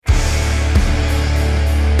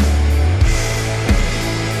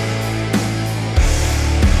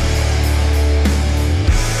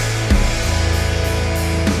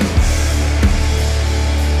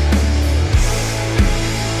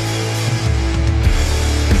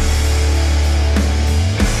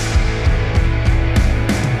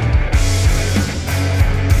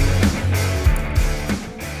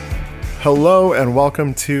Hello and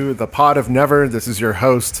welcome to the Pod of Never. This is your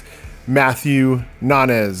host, Matthew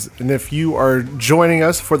Nanez. And if you are joining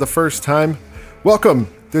us for the first time, welcome.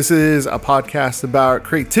 This is a podcast about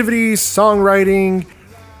creativity, songwriting,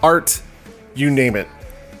 art, you name it.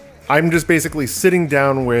 I'm just basically sitting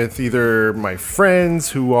down with either my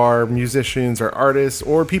friends who are musicians or artists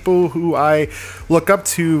or people who I look up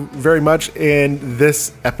to very much, and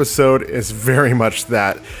this episode is very much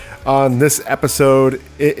that. On this episode,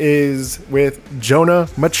 it is with Jonah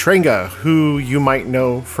Matranga, who you might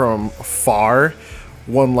know from Far,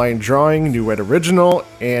 One Line Drawing, New Ed Original,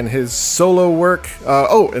 and his solo work.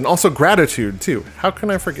 And also Gratitude, too. How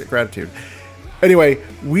can I forget Gratitude? Anyway,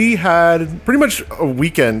 we had pretty much a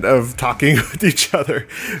weekend of talking with each other.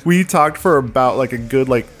 We talked for about a good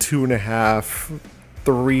 2.5,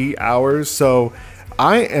 3 hours. So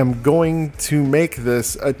I am going to make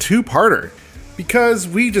this a two-parter, because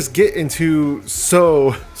we just get into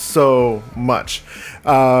so much.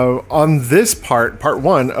 On this part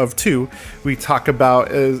one of two, we talk about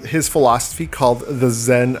his philosophy called the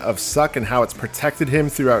Zen of Suck and how it's protected him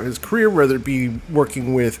throughout his career, whether it be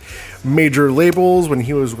working with major labels when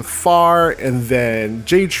he was with Far, and then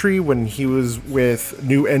J-Tree when he was with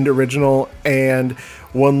New Ed Original and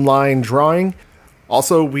One Line Drawing.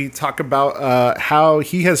 Also, we talk about how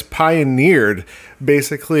he has pioneered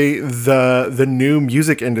basically the new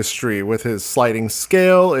music industry with his sliding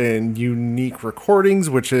scale and unique recordings,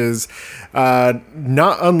 which is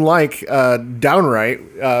not unlike Downright.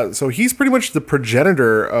 So he's pretty much the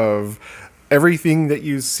progenitor of everything that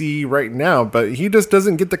you see right now, but he just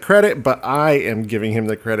doesn't get the credit, but I am giving him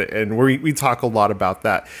the credit, and we talk a lot about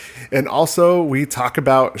that. And also we talk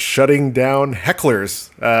about shutting down hecklers,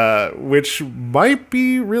 which might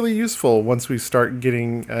be really useful once we start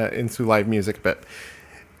getting into live music a bit.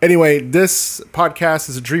 Anyway, this podcast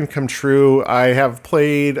is a dream come true. I have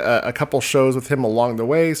played a couple shows with him along the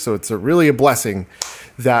way, so it's really a blessing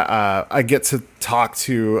that I get to talk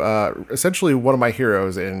to essentially one of my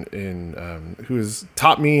heroes who has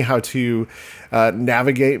taught me how to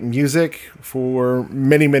navigate music for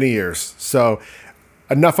many, many years. So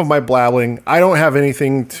enough of my blabbling. I don't have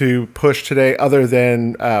anything to push today other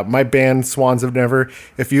than my band, Swans of Never.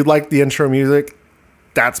 If you'd like the intro music,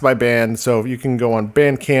 that's my band. So you can go on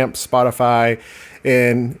Bandcamp, Spotify,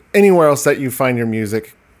 and anywhere else that you find your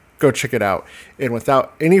music. Go check it out. And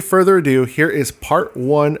without any further ado, here is part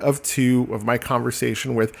 1 of 2 of my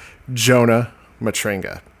conversation with Jonah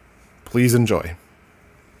Matranga. Please enjoy.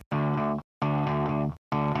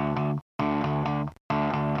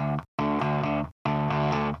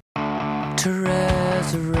 To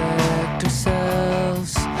resurrect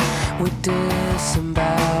ourselves, we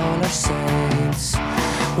disembowel our saints.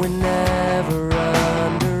 We never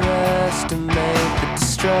underestimate the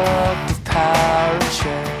destructive power of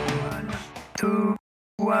change. 2,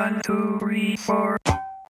 1, 2, 3, 4.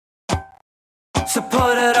 So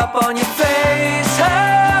put it up on your face,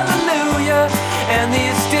 hallelujah. And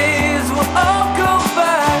these days will all go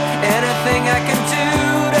by. Anything I can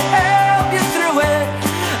do to help you through it,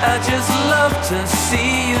 I just love to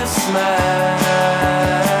see you smile.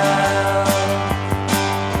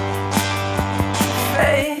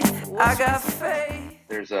 Faith, I got faith.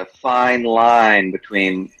 There's a fine line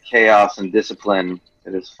between chaos and discipline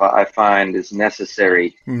that I find is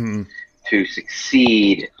necessary to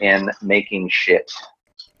succeed in making shit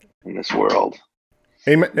in this world.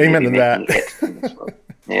 Amen to that.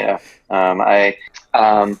 Yeah.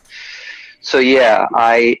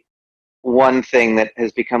 One thing that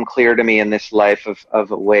has become clear to me in this life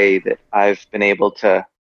of a way that I've been able to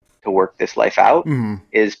work this life out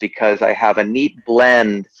is because I have a neat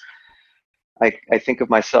blend. I think of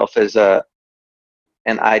myself as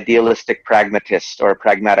an idealistic pragmatist or a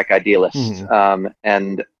pragmatic idealist.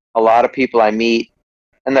 And a lot of people I meet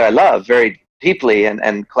and that I love very deeply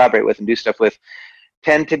and collaborate with and do stuff with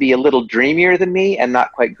tend to be a little dreamier than me and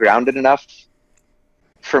not quite grounded enough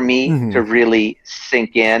for me to really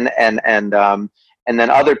sink in. And then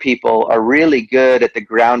other people are really good at the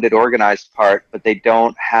grounded, organized part, but they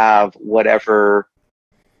don't have whatever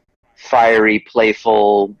fiery,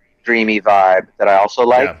 playful, dreamy vibe that I also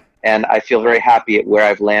like. Yeah. And I feel very happy at where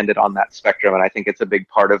I've landed on that spectrum. And I think it's a big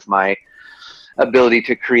part of my ability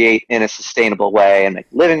to create in a sustainable way and make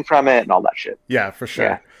a living from it and all that shit. Yeah, for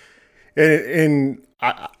sure. Yeah. And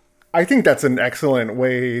I think that's an excellent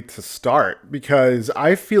way to start, because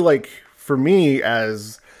I feel like for me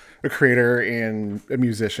as a creator and a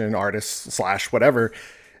musician, artist / whatever,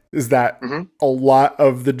 is that a lot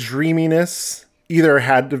of the dreaminess either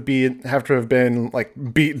have to have been like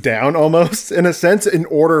beat down almost in a sense in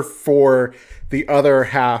order for the other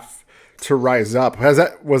half to rise up.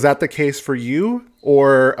 Was that the case for you,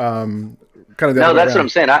 or kind of the No, other way that's what around? I'm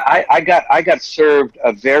saying. I got served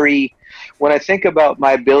a very, when I think about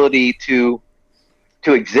my ability to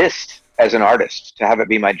exist as an artist, to have it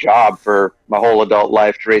be my job for my whole adult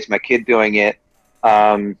life, to raise my kid doing it.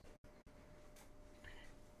 Um,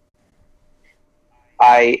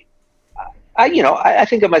 I, I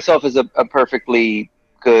think of myself as a perfectly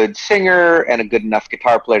good singer and a good enough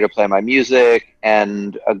guitar player to play my music,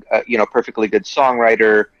 and perfectly good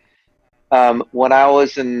songwriter. When I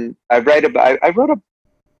was in, I wrote a,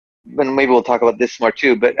 and maybe we'll talk about this more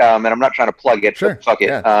too, but and I'm not trying to plug it, Sure. but fuck it.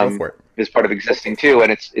 Yeah, go for it. It's part of existing too,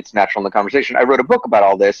 and it's natural in the conversation. I wrote a book about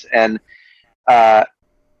all this, and uh,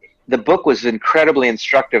 the book was incredibly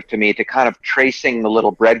instructive to me, to kind of tracing the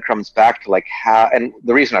little breadcrumbs back to like how, and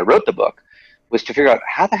the reason I wrote the book was to figure out,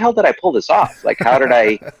 how the hell did I pull this off? Like, how did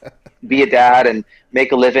I be a dad and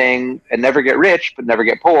make a living and never get rich, but never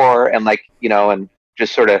get poor, and like, and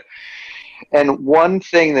just sort of. And one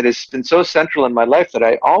thing that has been so central in my life that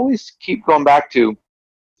I always keep going back to,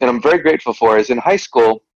 and I'm very grateful for, is in high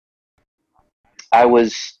school, I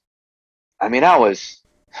was I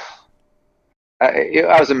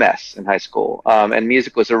was a mess in high school, and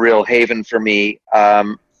music was a real haven for me,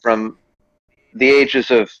 from the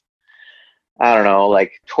ages of, I don't know,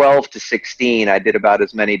 like 12 to 16. I did about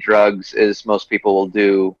as many drugs as most people will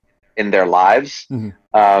do in their lives,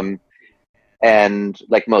 and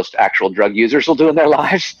like most actual drug users will do in their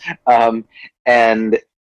lives. And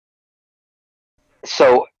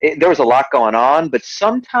so there was a lot going on, but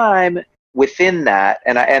sometime within that,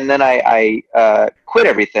 and then I quit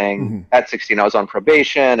everything at 16. I was on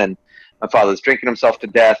probation, and my father was drinking himself to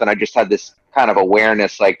death, and I just had this kind of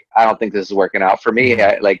awareness, like, I don't think this is working out for me.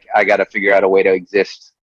 I got to figure out a way to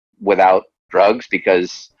exist without drugs,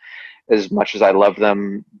 because as much as I love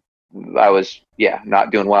them, I was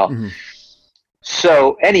not doing well.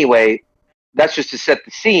 So anyway, that's just to set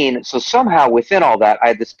the scene. So somehow within all that, I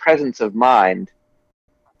had this presence of mind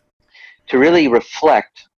to really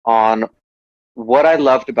reflect on what I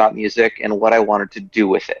loved about music and what I wanted to do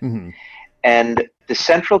with it. And the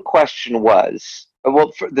central question was,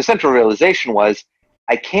 the central realization was,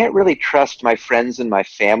 I can't really trust my friends and my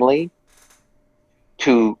family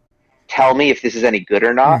to tell me if this is any good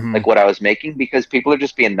or not, like what I was making, because people are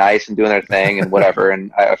just being nice and doing their thing and whatever.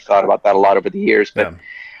 And I've thought about that a lot over the years, but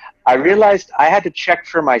I realized I had to check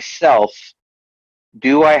for myself,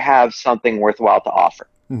 do I have something worthwhile to offer?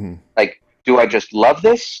 Like, do I just love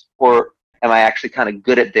this, or am I actually kind of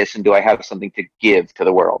good at this, and do I have something to give to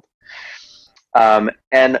the world?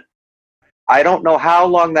 And I don't know how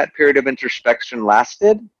long that period of introspection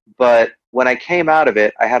lasted, but when I came out of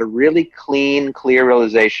it, I had a really clean, clear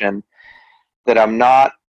realization that I'm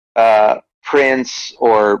not Prince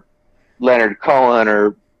or Leonard Cohen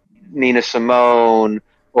or Nina Simone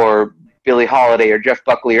or Billie Holiday or Jeff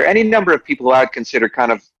Buckley or any number of people who I'd consider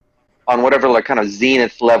kind of on whatever like kind of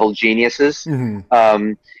zenith level geniuses.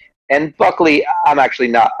 And Buckley, I'm actually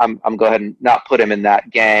not. I'm go ahead and not put him in that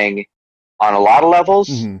gang on a lot of levels.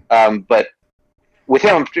 But with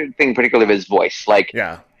him, I'm thinking particularly of his voice. Like,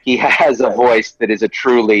 he has a voice that is a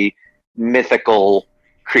truly mythical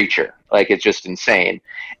creature. Like, it's just insane.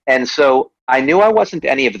 And so I knew I wasn't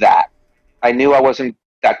any of that. I knew I wasn't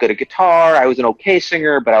that good at guitar. I was an okay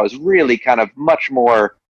singer, but I was really kind of much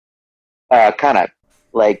more kind of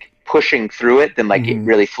like pushing through it than like it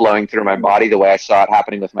really flowing through my body the way I saw it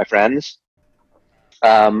happening with my friends.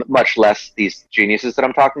 Much less these geniuses that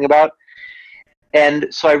I'm talking about. And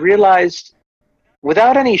so I realized,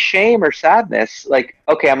 without any shame or sadness, like,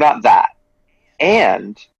 okay, I'm not that.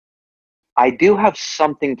 And I do have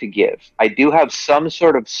something to give. I do have some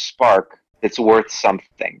sort of spark that's worth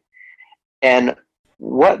something. And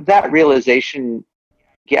what that realization,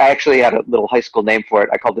 I actually had a little high school name for it.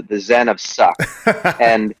 I called it the Zen of Suck.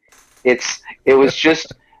 And it was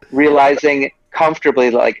just realizing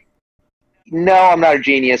comfortably, like, no, I'm not a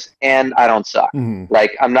genius, and I don't suck.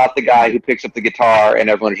 Like, I'm not the guy who picks up the guitar and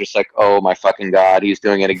everyone's just like, oh my fucking God, he's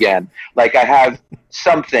doing it again. Like, I have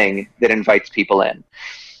something that invites people in.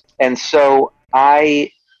 And so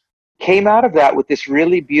I came out of that with this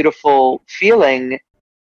really beautiful feeling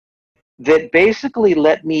that basically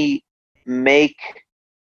let me make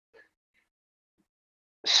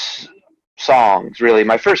songs, really.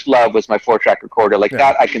 My first love was my 4-track recorder. Like,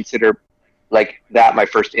 that I consider like that my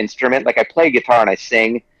first instrument. Like, I play guitar and I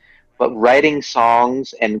sing, but writing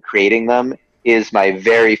songs and creating them is my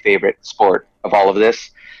very favorite sport of all of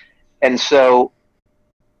this. And so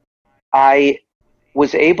I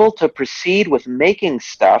was able to proceed with making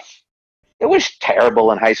stuff. It was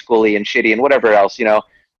terrible and high schooly and shitty and whatever else, you know,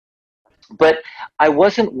 But I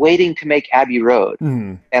wasn't waiting to make Abbey Road.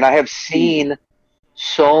 Mm-hmm. And I have seen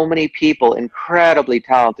so many people, incredibly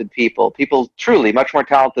talented people truly much more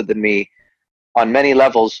talented than me on many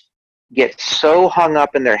levels, get so hung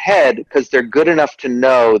up in their head because they're good enough to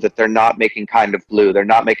know that they're not making Kind of Blue. They're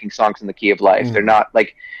not making Songs in the Key of Life. Mm-hmm. They're not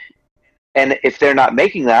like, and if they're not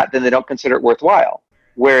making that, then they don't consider it worthwhile.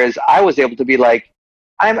 Whereas I was able to be like,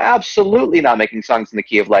 I'm absolutely not making Songs in the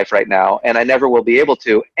Key of Life right now, and I never will be able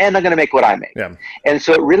to, and I'm going to make what I make. Yeah. And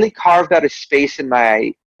so it really carved out a space in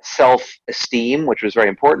my self-esteem, which was very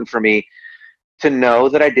important for me, to know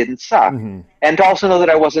that I didn't suck. Mm-hmm. And to also know that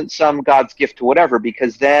I wasn't some God's gift to whatever,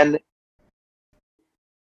 because then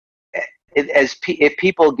if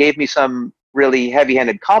people gave me some really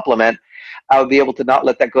heavy-handed compliment, I would be able to not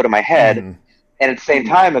let that go to my head. Mm-hmm. And at the same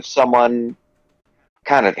time, if someone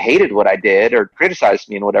kind of hated what I did or criticized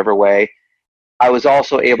me in whatever way, I was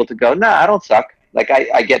also able to go, nah, I don't suck. Like,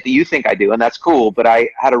 I get that you think I do, and that's cool, but I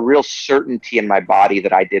had a real certainty in my body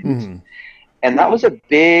that I didn't. Mm-hmm. And that was a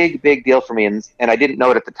big, big deal for me. And I didn't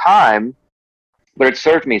know it at the time, but it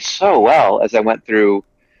served me so well as I went through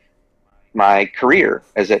my career,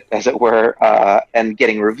 as it were, and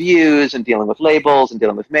getting reviews and dealing with labels and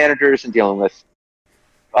dealing with managers and dealing with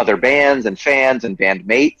other bands and fans and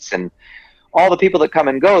bandmates and all the people that come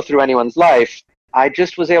and go through anyone's life. I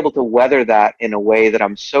just was able to weather that in a way that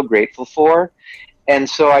I'm so grateful for. And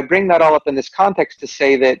so I bring that all up in this context to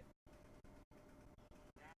say that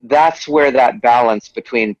that's where that balance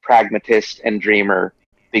between pragmatist and dreamer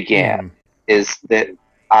began. Is that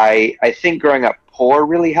I think growing up poor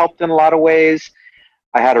really helped in a lot of ways.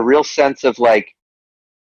 I had a real sense of like,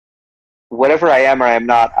 whatever I am or I am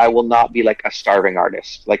not, I will not be like a starving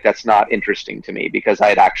artist. Like, that's not interesting to me, because I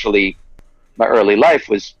had actually, my early life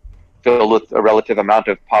was filled with a relative amount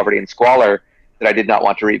of poverty and squalor that I did not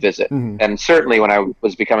want to revisit. Mm-hmm. And certainly when I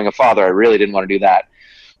was becoming a father, I really didn't want to do that.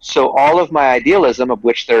 So all of my idealism, of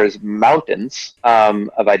which there is mountains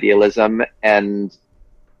of idealism, and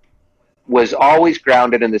was always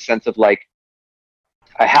grounded in the sense of like,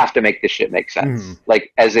 I have to make this shit make sense. Mm-hmm.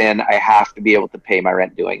 Like, as in, I have to be able to pay my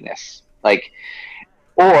rent doing this. Like,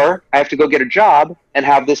 or I have to go get a job and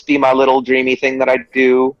have this be my little dreamy thing that I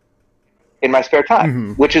do in my spare time,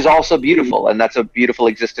 Mm-hmm. which is also beautiful. And that's a beautiful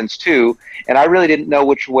existence too. And I really didn't know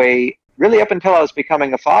which way, really up until I was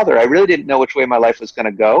becoming a father, I really didn't know which way my life was going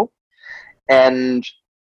to go. And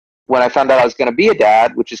when I found out I was going to be a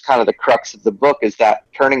dad, which is kind of the crux of the book, is that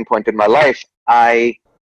turning point in my life, I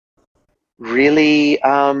really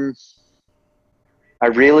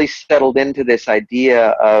settled into this idea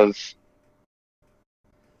of,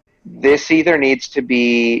 this either needs to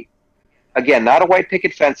be, again, not a white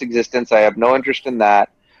picket fence existence. I have no interest in that,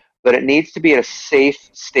 but it needs to be a safe,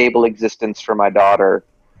 stable existence for my daughter,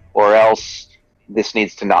 or else this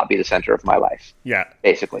needs to not be the center of my life. Yeah.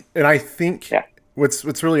 Basically. And I think Yeah.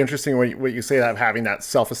 what's really interesting what you say, that having that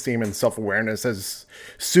self-esteem and self-awareness, as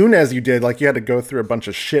soon as you did, like, you had to go through a bunch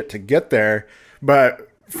of shit to get there. But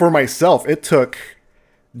for myself, it took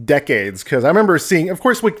decades, because I remember seeing, of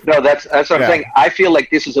course, No, that's what I'm Yeah. saying. I feel like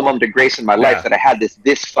this was a moment of grace in my life Yeah. that I had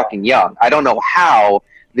this fucking young. I don't know how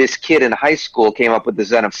this kid in high school came up with the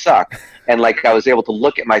Zen of suck, and like, I was able to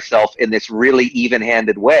look at myself in this really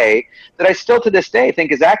even-handed way that I still to this day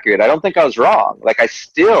think is accurate. I don't think I was wrong. Like, I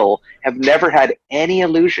still have never had any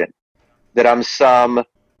illusion that I'm some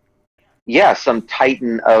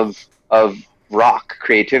titan of rock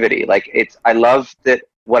creativity. Like, I love that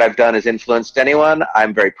what I've done has influenced anyone.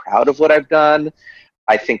 I'm very proud of what I've done.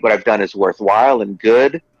 I think what I've done is worthwhile and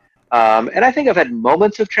good. And I think I've had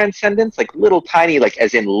moments of transcendence, like little tiny, like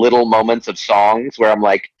as in little moments of songs where I'm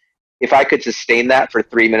like, if I could sustain that for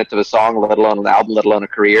 3 minutes of a song, let alone an album, let alone a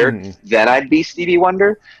career, then I'd be Stevie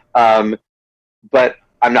Wonder. But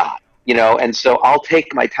I'm not, and so I'll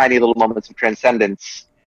take my tiny little moments of transcendence,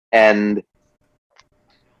 and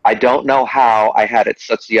I don't know how I had at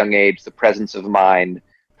such a young age the presence of mind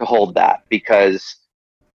to hold that, because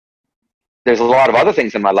there's a lot of other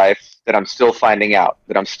things in my life that I'm still finding out,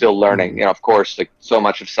 that I'm still learning. Of course, like, so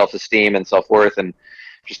much of self-esteem and self-worth and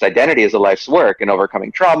just identity is a life's work, and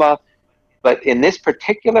overcoming trauma. But in this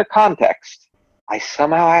particular context, I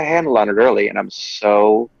somehow had a handle on it early, and I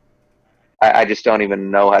just don't even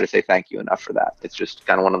know how to say thank you enough for that. It's just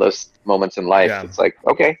kind of one of those moments in life. Yeah. It's like,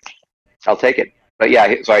 okay, I'll take it. But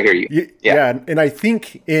yeah, so I hear you. Yeah. And I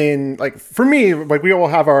think for me, like, we all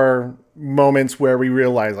have our moments where we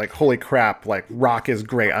realize, like, holy crap, like, rock is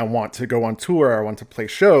great. I want to go on tour. I want to play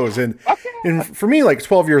shows. And for me, like,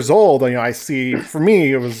 12 years old, I see, for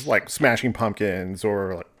me, it was like Smashing Pumpkins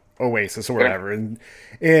or like Oasis or whatever.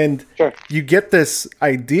 And Sure. you get this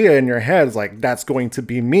idea in your head, it's like, that's going to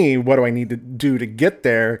be me. What do I need to do to get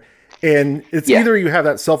there? And it's either you have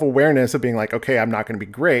that self-awareness of being like, okay, I'm not going to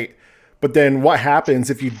be great. But then what happens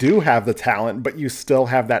if you do have the talent, but you still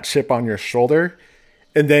have that chip on your shoulder?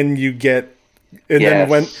 And then you get, and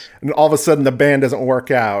then and all of a sudden the band doesn't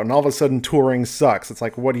work out, and all of a sudden touring sucks. It's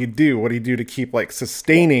like, what do you do? What do you do to keep like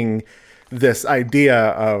sustaining this idea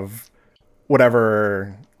of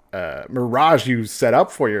whatever mirage you set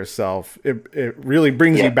up for yourself? It really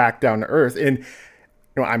brings you back down to earth. And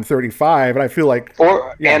I'm 35, and I feel like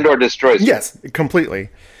or destroys you. Yes, completely.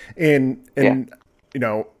 And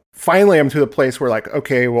finally I'm to the place where like,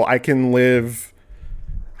 okay, well, I can live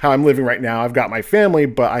how I'm living right now. I've got my family,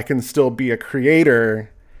 but I can still be a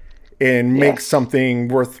creator and make something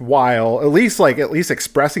worthwhile, at least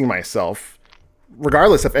expressing myself,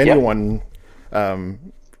 regardless if anyone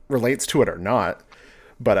relates to it or not.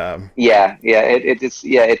 But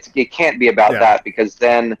it can't be about that, because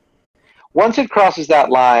then once it crosses that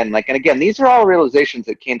line, like, and again, these are all realizations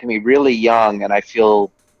that came to me really young, and I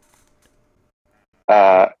feel,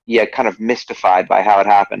 kind of mystified by how it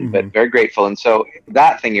happened, but very grateful. And so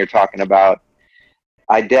that thing you're talking about,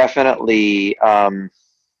 I definitely, I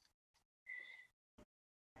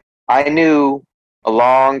knew a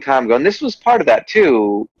long time ago, and this was part of that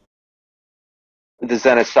too. The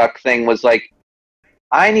Zen Suck thing was like,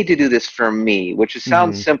 I need to do this for me, which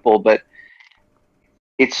sounds simple, but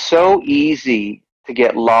it's so easy to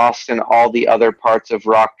get lost in all the other parts of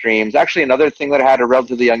Rock Dreams. Actually, another thing that I had at a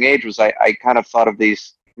relatively young age was I kind of thought of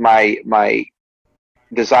these, my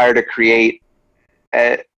desire to create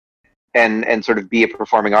and sort of be a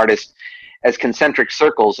performing artist as concentric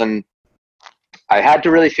circles. And I had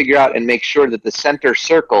to really figure out and make sure that the center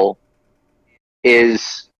circle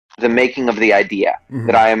is the making of the idea,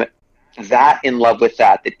 that I am that in love with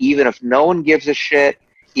that even if no one gives a shit,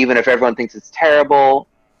 even if everyone thinks it's terrible,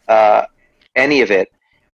 any of it,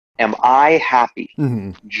 am I happy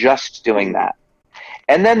just doing that?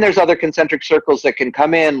 And then there's other concentric circles that can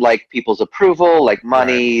come in, like people's approval, like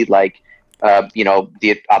money, like,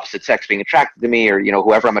 the opposite sex being attracted to me, or,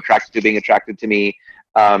 whoever I'm attracted to being attracted to me.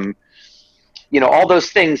 All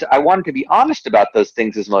those things, I wanted to be honest about those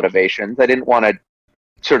things as motivations. I didn't want to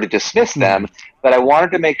sort of dismiss them, but I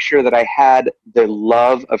wanted to make sure that I had the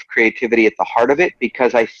love of creativity at the heart of it,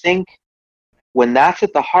 because I think when that's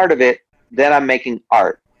at the heart of it, then I'm making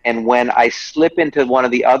art. And when I slip into one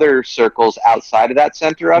of the other circles outside of that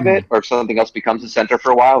center of it, or if something else becomes the center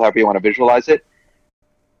for a while, however you want to visualize it,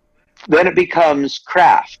 then it becomes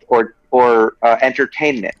craft or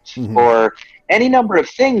entertainment or any number of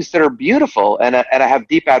things that are beautiful. And I have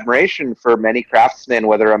deep admiration for many craftsmen,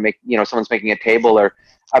 whether I'm someone's making a table, or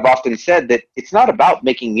I've often said that it's not about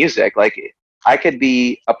making music. Like, I could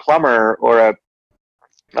be a plumber or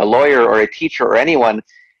a lawyer or a teacher or anyone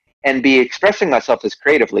and be expressing myself as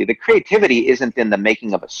creatively. The creativity isn't in the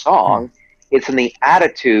making of a song. It's in the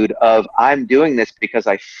attitude of, I'm doing this because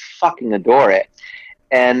I fucking adore it.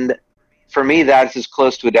 And for me, that's as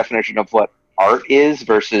close to a definition of what art is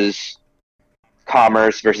versus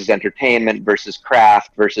commerce versus entertainment versus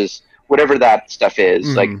craft versus whatever that stuff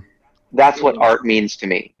is. Like, that's what art means to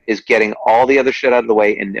me, is getting all the other shit out of the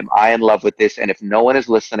way. And am I in love with this? And if no one is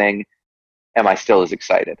listening, am I still as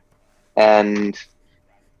excited? And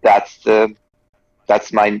that's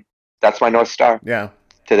my North Star. Yeah.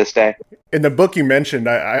 To this day. In the book you mentioned,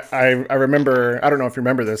 I remember, I don't know if you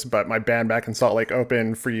remember this, but my band back in Salt Lake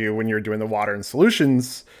opened for you when you were doing the Water and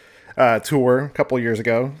Solutions tour a couple of years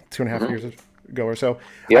ago, 2.5 years ago or so.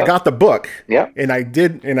 I got the book, and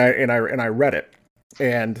I read it,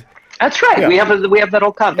 and that's right. We have that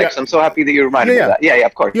whole context. I'm so happy that you reminded me of that. Yeah,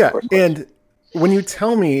 of course. Yeah, of course. And when you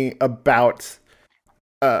tell me about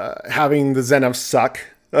having the Zen of Suck,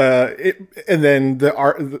 and then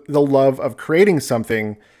the love of creating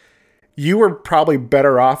something, you were probably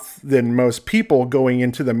better off than most people going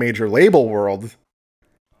into the major label world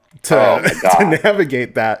to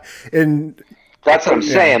navigate that. And that's what I'm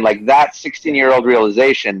saying. Like, that 16-year-old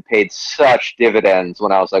realization paid such dividends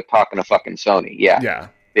when I was like talking to fucking Sony. Yeah.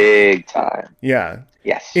 Big time. Yeah.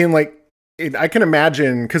 Yes. And like, I can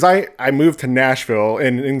imagine, because I moved to Nashville,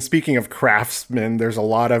 and speaking of craftsmen, there's a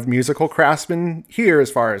lot of musical craftsmen here as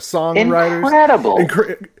far as songwriters. Incredible.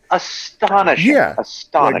 Astonishing. Yeah.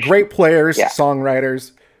 Astonishing. Like, great players,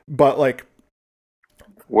 songwriters, but like...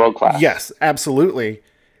 world class. Yes, absolutely.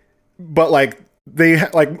 But like, they,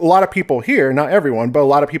 like, a lot of people here, not everyone, but a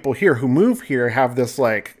lot of people here who move here have this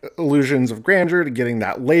like illusions of grandeur to getting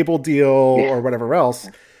that label deal or whatever else.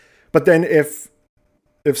 But then if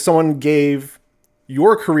someone gave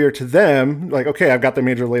your career to them, like, okay, I've got the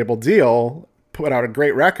major label deal, put out a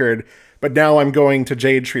great record, but now I'm going to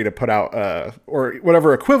Jade Tree to put out or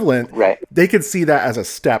whatever equivalent. Right. They could see that as a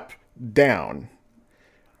step down.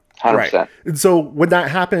 100%. Right. And so when that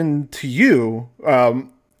happened to you, I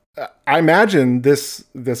imagine this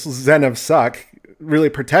Zen of Suck really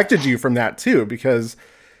protected you from that too, because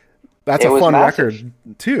that's a fun record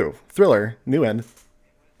too. Thriller, New End.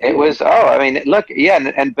 It was, I mean, look, yeah,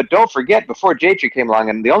 but don't forget, before Jade Tree came along,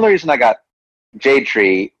 and the only reason I got Jade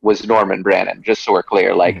Tree was Norman Brannon, just so we're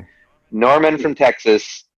clear. Like, Norman from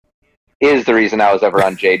Texas is the reason I was ever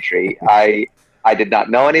on Jade Tree. I did not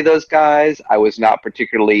know any of those guys. I was not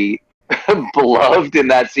particularly beloved in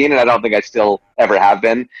that scene, and I don't think I still ever have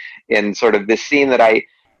been in sort of this scene that I,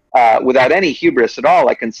 without any hubris at all,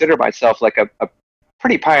 I consider myself like a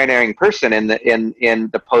pretty pioneering person in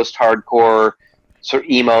the post-hardcore sort of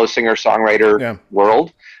emo singer-songwriter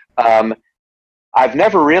world. I've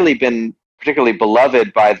never really been particularly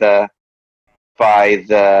beloved by the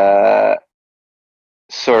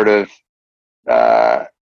sort of the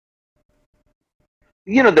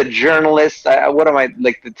journalists. What am I,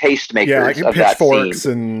 like, the tastemakers like of that scene? Pitchforks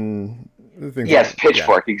and things. Yes,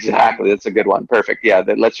 Pitchfork, exactly. That's a good one. Perfect. Yeah,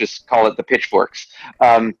 let's just call it the Pitchforks.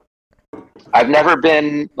 I've never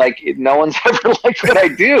been like, no one's ever liked what I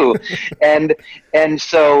do. and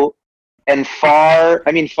Far,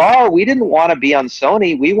 we didn't want to be on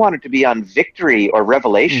Sony. We wanted to be on Victory or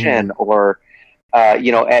Revelation or,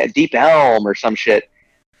 at Deep Elm or some shit.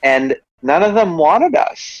 And none of them wanted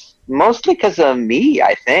us, mostly because of me,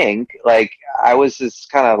 I think. Like, I was this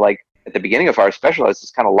kind of like, at the beginning of our special, I was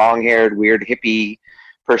this kind of long-haired, weird hippie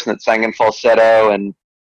person that sang in falsetto and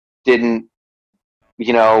didn't,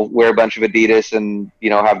 wear a bunch of Adidas and,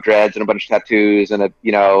 have dreads and a bunch of tattoos and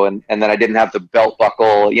and then I didn't have the belt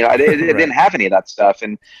buckle, I didn't have any of that stuff.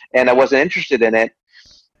 And I wasn't interested in it.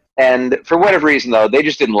 And for whatever reason, though, they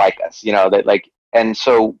just didn't like us, and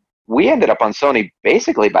so we ended up on Sony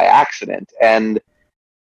basically by accident. And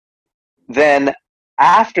then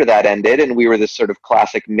after that ended and we were this sort of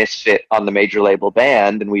classic misfit on the major label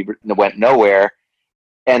band and we went nowhere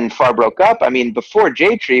and Far broke up. I mean, before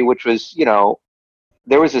Jade Tree, which was,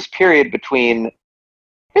 there was this period between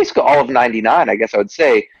basically all of 99, I guess I would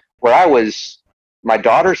say, where my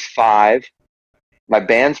daughter's 5, my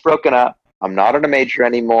band's broken up, I'm not in a major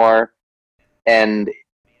anymore, and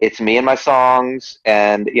it's me and my songs,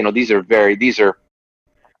 and, these are very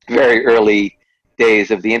early days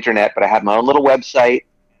of the internet, but I had my own little website,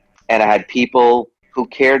 and I had people who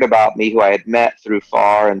cared about me, who I had met through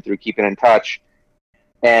Far and through keeping in touch,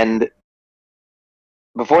 and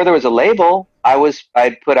before there was a label, I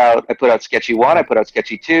put out Sketchy 1, I put out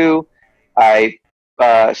Sketchy 2, I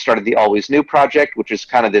started the Always New project, which is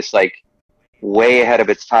kind of this like way ahead of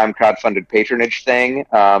its time crowdfunded patronage thing,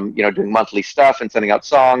 doing monthly stuff and sending out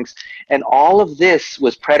songs. And all of this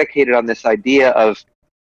was predicated on this idea of,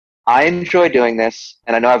 I enjoy doing this,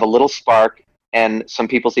 and I know I have a little spark, and some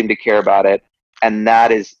people seem to care about it, and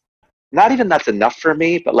that is not even that's enough for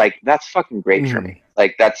me, but like that's fucking great for me.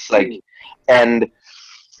 Like that's like, and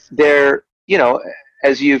there,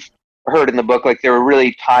 as you've heard in the book, like there were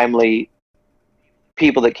really timely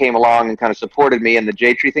people that came along and kind of supported me, and the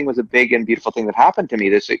Jade Tree thing was a big and beautiful thing that happened to me.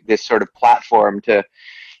 This sort of platform to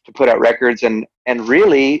put out records, and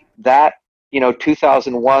really that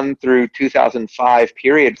 2001 through 2005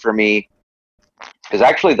 period for me is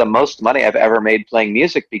actually the most money I've ever made playing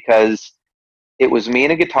music, because it was me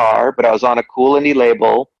and a guitar, but I was on a cool indie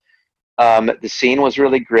label. The scene was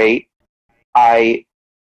really great. I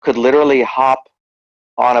could literally hop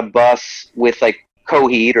on a bus with like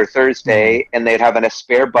Coheed or Thursday, and they'd have a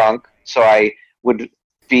spare bunk, so I would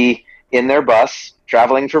be in their bus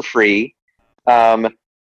traveling for free,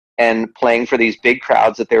 and playing for these big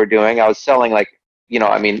crowds that they were doing. I was selling like,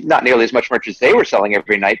 not nearly as much merch as they were selling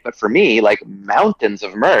every night, but for me, like mountains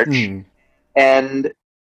of merch, and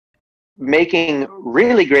making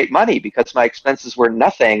really great money because my expenses were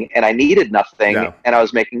nothing and I needed nothing, and I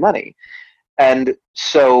was making money. And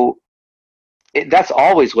so that's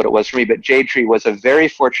always what it was for me. But Jade Tree was a very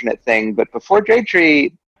fortunate thing. But before Jade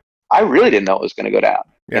Tree, I really didn't know it was going to go down.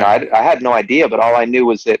 I had no idea, but all I knew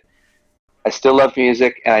was that I still loved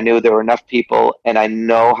music, and I knew there were enough people, and I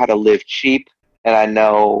know how to live cheap, and I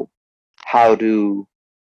know how to,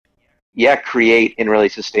 create in really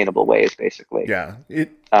sustainable ways, basically.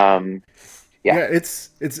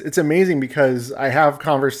 It's amazing because I have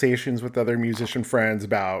conversations with other musician friends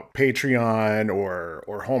about Patreon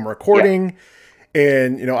or home recording,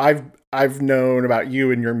 and I've known about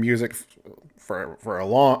you and your music for a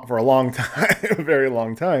long time, a very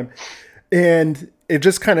long time, and it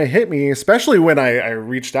just kind of hit me, especially when I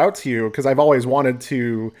reached out to you, because I've always wanted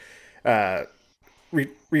to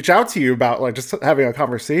reach out to you about like just having a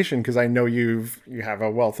conversation, because I know you have a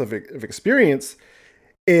wealth of experience.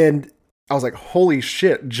 And I was like, holy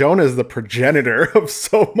shit, Jonah's the progenitor of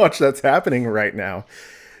so much that's happening right now.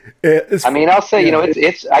 I'll say,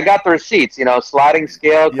 it's I got the receipts, sliding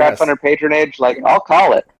scale, crowdfunder patronage, like I'll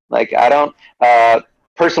call it. Like I don't,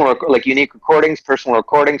 like unique recordings, personal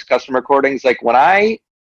recordings, custom recordings. Like when I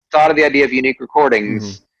thought of the idea of unique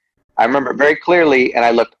recordings, I remember very clearly, and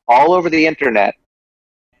I looked all over the internet,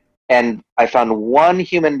 and I found one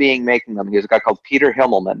human being making them. He was a guy called Peter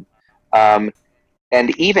Himmelman.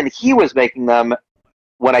 And even he was making them,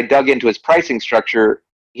 when I dug into his pricing structure,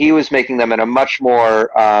 he was making them in a much more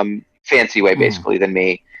fancy way, basically, than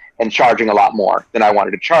me, and charging a lot more than I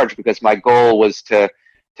wanted to charge, because my goal was to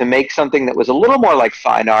make something that was a little more like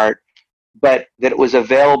fine art, but that it was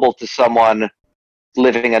available to someone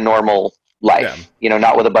living a normal life,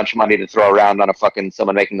 not with a bunch of money to throw around on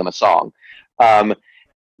someone making them a song.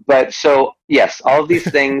 But so, yes, all of these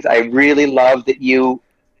things, I really love that you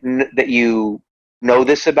know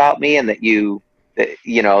this about me, and that you're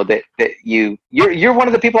one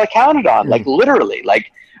of the people I counted on, like literally,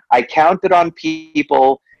 like I counted on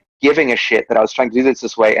people giving a shit that I was trying to do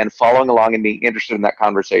this way and following along and being interested in that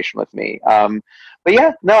conversation with me. But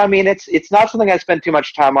yeah, no, I mean, it's not something I spend too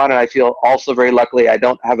much time on, and I feel also very luckily I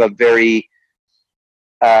don't have a very,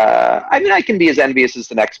 I can be as envious as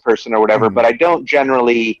the next person or whatever, but I don't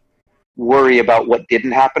generally worry about what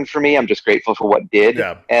didn't happen for me. I'm just grateful for what did.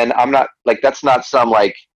 Yeah. And I'm not like, that's not some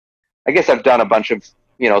like, I guess I've done a bunch of,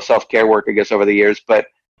 self-care work, I guess, over the years, but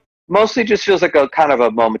mostly just feels like a kind of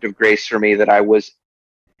a moment of grace for me that I was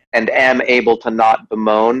and am able to not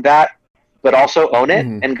bemoan that, but also own it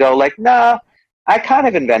and go like, nah, I kind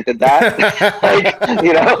of invented that.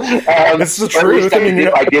 This is the truth.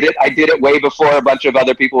 I did it way before a bunch of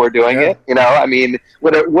other people were doing it,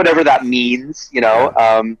 whatever that means,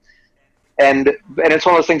 and it's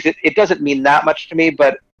one of those things that it doesn't mean that much to me,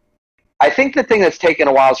 but I think the thing that's taken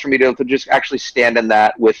a while is for me to just actually stand in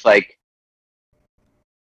that with like,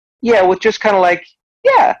 with just kind of like,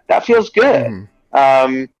 that feels good.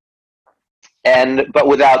 But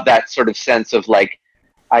without that sort of sense of like,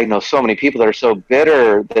 I know so many people that are so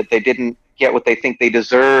bitter that they didn't get what they think they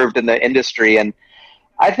deserved in the industry. And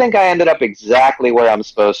I think I ended up exactly where I'm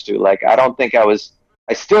supposed to. Like, I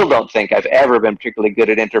still don't think I've ever been particularly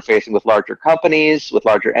good at interfacing with larger companies, with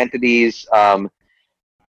larger entities.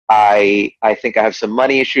 I think I have some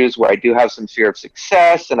money issues where I do have some fear of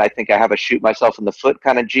success, and I think I have a shoot myself in the foot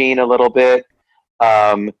kind of gene a little bit.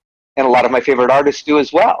 And a lot of my favorite artists do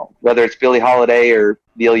as well, whether it's Billie Holiday or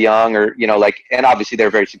Neil Young or, and obviously they're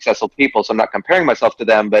very successful people, so I'm not comparing myself to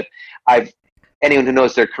them, but anyone who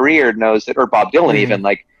knows their career knows that, or Bob Dylan even,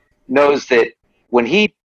 like, knows that when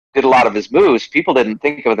he did a lot of his moves, people didn't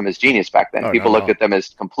think of them as genius back then. People looked at them as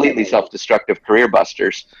completely self-destructive career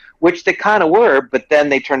busters, which they kind of were, but then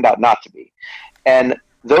they turned out not to be. And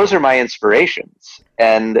those are my inspirations,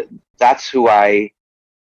 and that's who I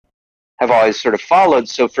have always sort of followed.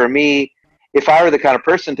 So for me, if I were the kind of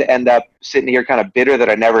person to end up sitting here kind of bitter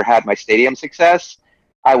that I never had my stadium success,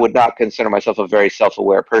 I would not consider myself a very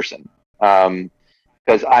self-aware person.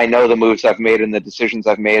 Because I know the moves I've made and the decisions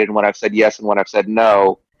I've made and when I've said yes and when I've said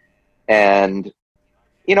no. And,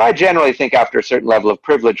 I generally think after a certain level of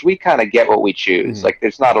privilege, we kind of get what we choose. Like,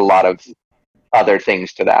 there's not a lot of other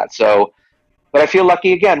things to that. So, but I feel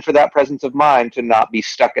lucky again for that presence of mind to not be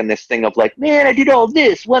stuck in this thing of like, man, I did all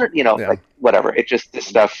this. Like whatever. It just, this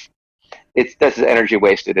stuff, this is energy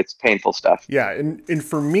wasted. It's painful stuff. Yeah. And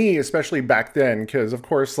for me, especially back then, because of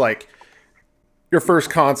course, like your first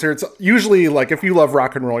concerts, usually like if you love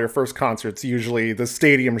rock and roll, your first concert's usually the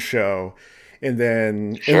stadium show. And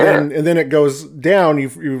then, and then it goes down.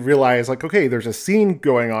 You realize like, okay, there's a scene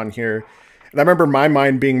going on here. And I remember my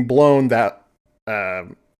mind being blown that,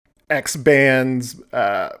 X band's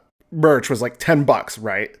merch was like $10,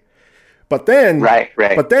 right? But then, right.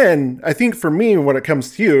 But then I think for me, when it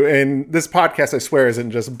comes to you, and this podcast, I swear,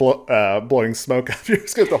 isn't just blowing smoke up your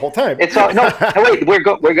skin the whole time. It's all, no, wait, we're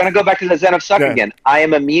going to go back to the Zen of Suck again. I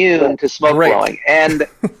am immune to smoke blowing, and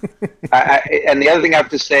and the other thing I have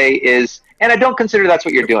to say is, and I don't consider that's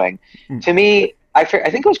what you're doing. To me, I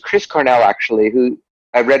think it was Chris Cornell actually, who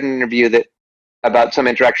I read an interview about some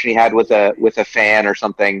interaction he had with a fan or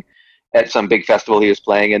something at some big festival he was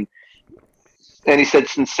playing, and he said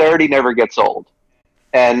sincerity never gets old.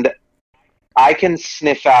 And I can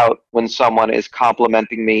sniff out when someone is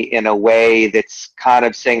complimenting me in a way that's kind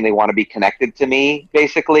of saying they want to be connected to me,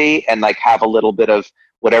 basically, and like have a little bit of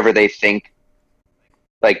whatever they think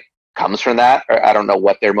like comes from that, or I don't know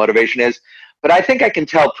what their motivation is, but I think I can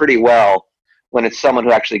tell pretty well when it's someone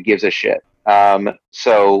who actually gives a shit.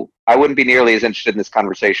 So I wouldn't be nearly as interested in this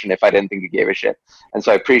conversation if I didn't think you gave a shit. And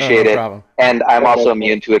so I appreciate no it. problem. And I'm also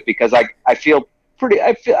immune to it because I feel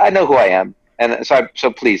I know who I am. And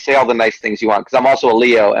so please say all the nice things you want, because I'm also a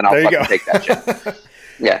Leo and I'll fucking take that shit.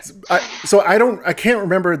 Yeah. I can't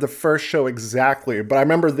remember the first show exactly, but I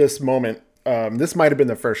remember this moment. This might have been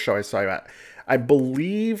the first show I saw you at. I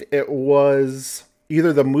believe it was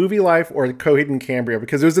either the Movie Life or Coheed and Cambria,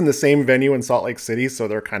 because it was in the same venue in Salt Lake City, so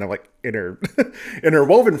they're kind of like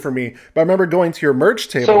interwoven for me. But I remember going to your merch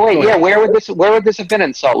table. So wait, where would this have been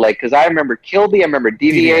in Salt Lake? Because I remember Kilby, I remember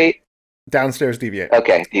Deviate. Downstairs Deviate.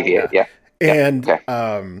 Okay, Deviate, yeah. And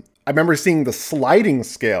I remember seeing the sliding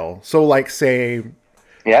scale. So like say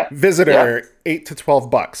Visitor, $8 to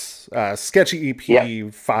 $12, Sketchy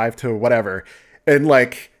EP, 5 to whatever. And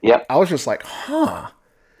like, I was just like, huh.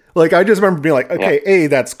 Like, I just remember being like, okay,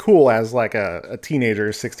 that's cool as like a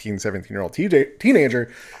teenager, 16, 17-year-old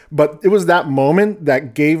teenager. But it was that moment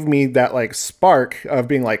that gave me that like spark of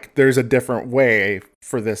being like, there's a different way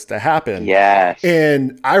for this to happen. Yes.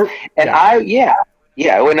 And well,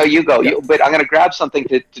 no, you go. But I'm going to grab something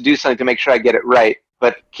to do something to make sure I get it right.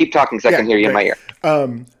 But keep talking so I can hear you in my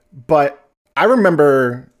ear. But I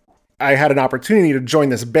remember I had an opportunity to join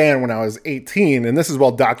this band when I was 18, and this is well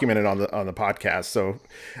documented on the podcast. So,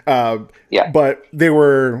 but there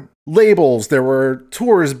were labels, there were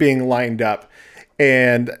tours being lined up,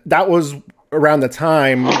 and that was around the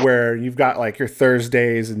time where you've got like your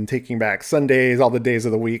Thursdays and Taking Back Sundays, all the days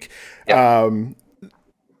of the week.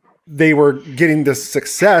 They were getting this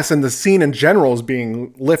success, and the scene in general is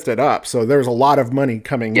being lifted up. So there was a lot of money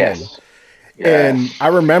coming in. And I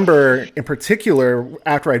remember in particular,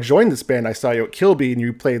 after I joined this band, I saw you at Kilby and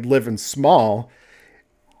you played Living Small,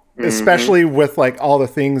 especially with like all the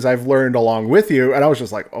things I've learned along with you. And I was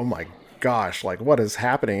just like, oh my gosh, like what is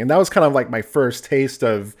happening? And that was kind of like my first taste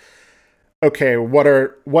of, okay, what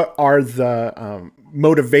are the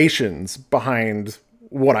motivations behind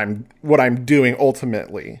what I'm doing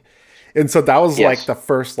ultimately? And so that was like the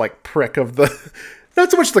first like prick of the,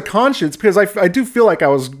 not so much the conscience, because I do feel like I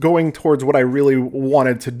was going towards what I really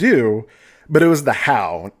wanted to do, but it was the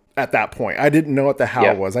how at that point. I didn't know what the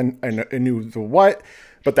how was. I knew the what,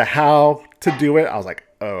 but the how to do it, I was like,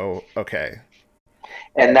 oh, okay.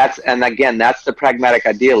 And again, that's the pragmatic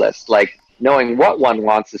idealist. Like knowing what one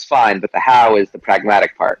wants is fine, but the how is the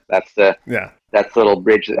pragmatic part. That's the little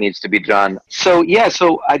bridge that needs to be drawn. So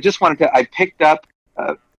so I just wanted to, I picked up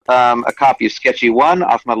a copy of Sketchy 1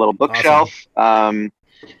 off my little bookshelf, because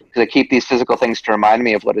I keep these physical things to remind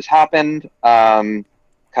me of what has happened, kind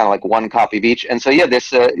of like one copy of each. And so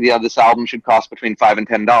this album should cost between $5 and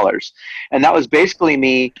 $10, and that was basically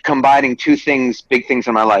me combining two things, big things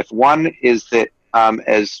in my life. One is that,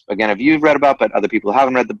 as again, if you've read about, but other people who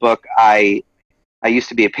haven't read the book, I used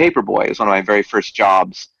to be a paper boy. It was one of my very first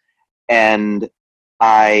jobs, and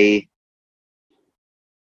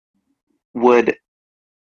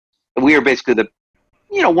we were basically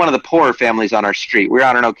one of the poorer families on our street. We were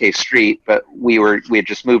on an okay street, but we had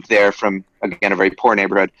just moved there from, again, a very poor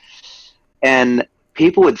neighborhood. And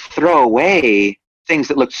people would throw away things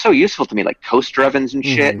that looked so useful to me, like toaster ovens and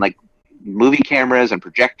shit, and like movie cameras and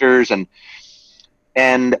projectors.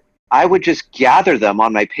 And I would just gather them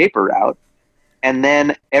on my paper route. And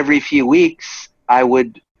then every few weeks, I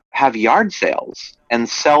would have yard sales and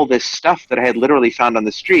sell this stuff that I had literally found on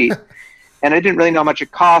the street. And I didn't really know how much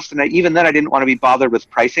it cost. And even then I didn't want to be bothered with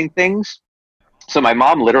pricing things. So my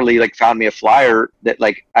mom literally like found me a flyer that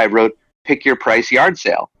like I wrote, pick your price yard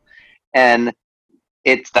sale. And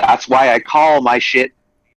that's why I call my shit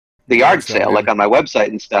the yard sale, like on my website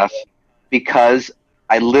and stuff, because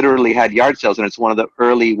I literally had yard sales. And it's one of the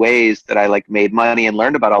early ways that I like made money and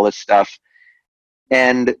learned about all this stuff.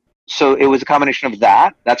 And so it was a combination of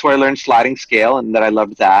that. That's where I learned sliding scale and that I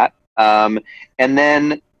loved that. And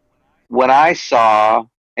then when I saw,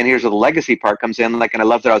 and here's where the legacy part comes in, like, and I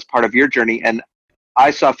love that I was part of your journey, and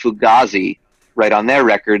I saw Fugazi write on their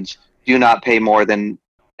records, do not pay more than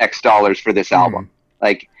X dollars for this album.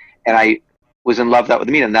 Like, and I was in love with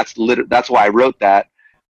me, and that's why I wrote that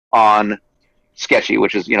on Sketchy,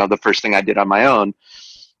 which is, the first thing I did on my own,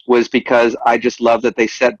 was because I just love that they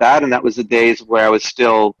set that, and that was the days where I was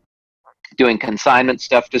still doing consignment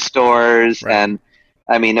stuff to stores, and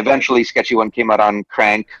I mean, eventually Sketchy 1 came out on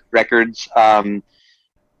Crank Records. But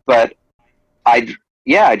that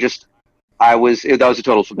was a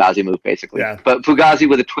total Fugazi move, basically. Yeah. But Fugazi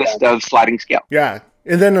with a twist of sliding scale. Yeah.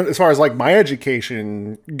 And then as far as like my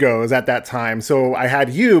education goes at that time, so I had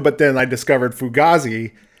you, but then I discovered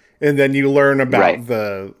Fugazi, and then you learn about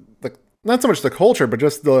the not so much the culture, but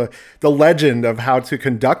just the legend of how to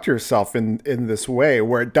conduct yourself in this way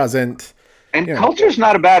where it doesn't. And culture's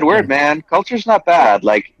not a bad word, man. Culture's not bad.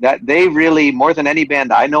 Like that, they really, more than any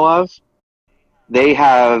band I know of, they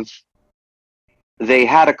had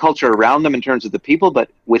a culture around them in terms of the people,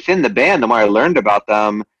 but within the band, the more I learned about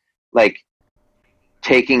them, like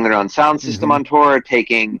taking their own sound system on tour,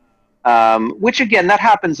 taking, which again, that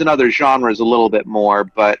happens in other genres a little bit more,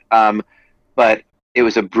 but it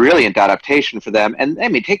was a brilliant adaptation for them. And I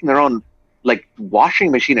mean, taking their own like washing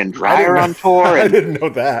machine and dryer on tour. I didn't know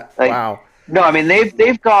that. Like, wow. No, I mean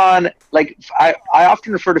they've gone like I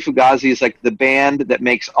often refer to Fugazi as like the band that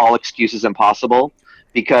makes all excuses impossible,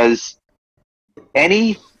 because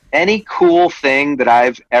any cool thing that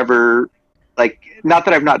I've ever, like, not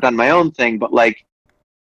that I've not done my own thing, but like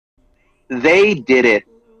they did it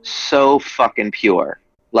so fucking pure.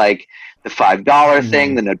 Like the $5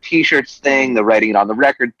 thing, the no t-shirts thing, the writing it on the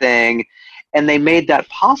record thing. And they made that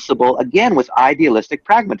possible, again, with idealistic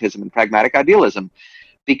pragmatism and pragmatic idealism,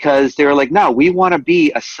 because they were like, no, we want to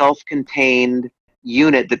be a self-contained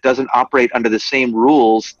unit that doesn't operate under the same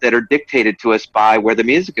rules that are dictated to us by where the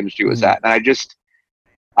music industry was at. And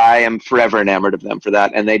I am forever enamored of them for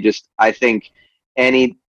that. And I think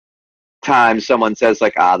any time someone says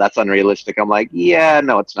like, that's unrealistic, I'm like, yeah,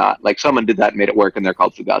 no, it's not. Like someone did that and made it work, and they're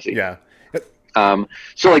called Fugazi. Yeah.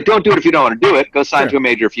 So like, don't do it if you don't want to do it. Go sign to a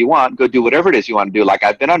major if you want. Go do whatever it is you want to do. Like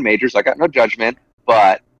I've been on majors, I got no judgment,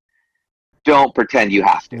 but don't pretend you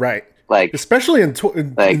have to. Right. Like especially in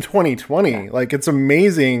 2020, like it's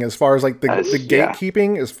amazing as far as like the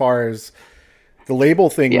gatekeeping, as far as the label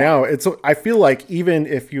thing now. I feel like even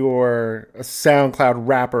if you're a SoundCloud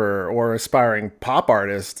rapper or aspiring pop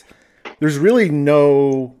artist, there's really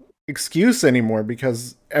no excuse anymore,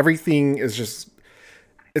 because everything is just,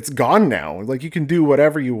 it's gone now. Like you can do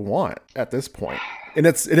whatever you want at this point. And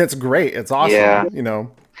it's great. It's awesome. Yeah.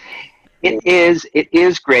 It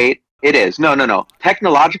is great. It is. No.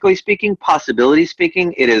 Technologically speaking, possibility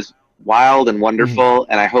speaking, it is wild and wonderful,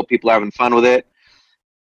 and I hope people are having fun with it.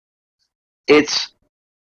 It's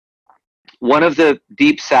one of the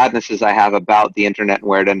deep sadnesses I have about the internet and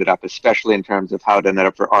where it ended up, especially in terms of how it ended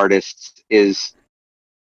up for artists, is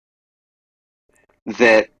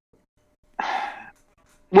that,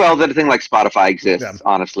 well, that a thing like Spotify exists,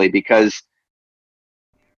 honestly, because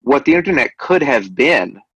what the internet could have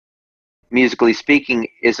been, musically speaking,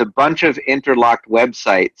 is a bunch of interlocked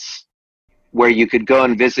websites where you could go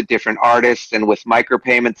and visit different artists, and with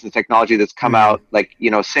micropayments, the technology that's come out, like,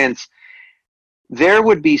 since, there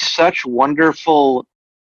would be such wonderful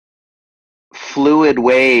fluid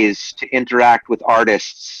ways to interact with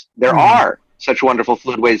artists. There are such wonderful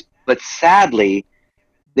fluid ways, but sadly,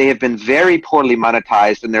 they have been very poorly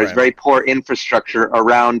monetized, and there's very poor infrastructure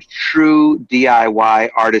around true DIY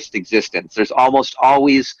artist existence. There's almost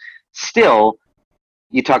always still,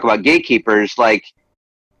 you talk about gatekeepers, like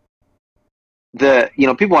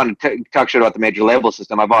people want to talk shit about the major label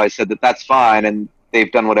system. I've always said that that's fine, and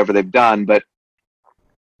they've done whatever they've done, but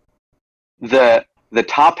the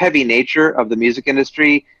top heavy nature of the music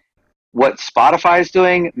industry, what Spotify is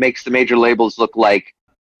doing makes the major labels look like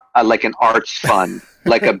an arts fund,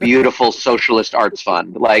 like a beautiful socialist arts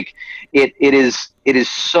fund. Like it is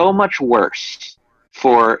so much worse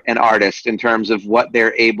for an artist in terms of what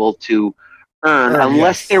they're able to earn,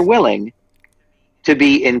 unless they're willing to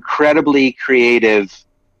be incredibly creative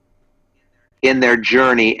in their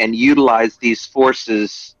journey and utilize these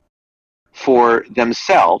forces for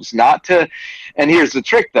themselves. And here's the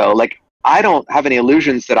trick though, like I don't have any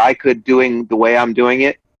illusions that I could, doing the way I'm doing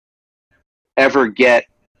it, ever get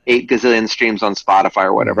 8 gazillion streams on Spotify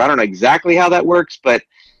or whatever. I don't know exactly how that works, but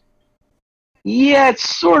yeah, it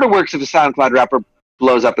sort of works if a SoundCloud rapper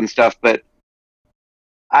blows up and stuff, but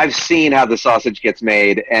I've seen how the sausage gets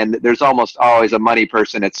made, and there's almost always a money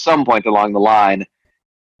person at some point along the line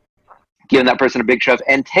giving that person a big shove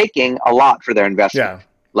and taking a lot for their investment.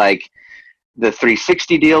 Like the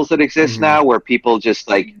 360 deals that exist now, where people just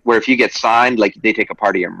like, where if you get signed, like they take a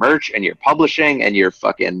part of your merch and your publishing and your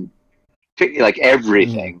fucking, like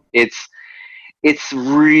everything. It's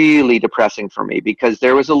really depressing for me, because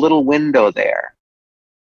there was a little window there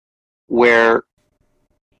where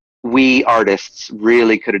we artists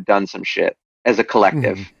really could have done some shit as a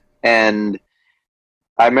collective. And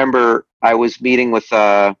I remember I was meeting with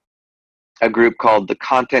a group called the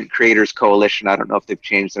Content Creators Coalition. I don't know if they've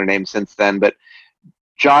changed their name since then, but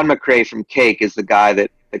John McCrae from Cake is the guy that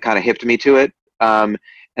kind of hipped me to it. And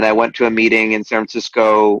I went to a meeting in San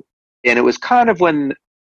Francisco, and it was kind of when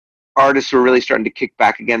artists were really starting to kick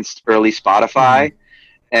back against early Spotify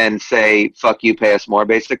and say, fuck you, pay us more,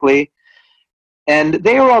 basically. And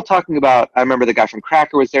they were all talking about, I remember the guy from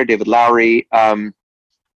Cracker was there, David Lowery.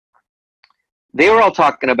 They were all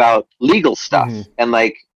talking about legal stuff and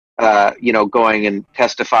like, going and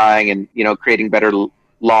testifying and, creating better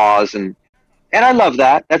laws. And I love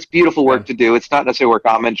that. That's beautiful work to do. It's not necessarily work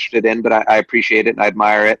I'm interested in, but I appreciate it and I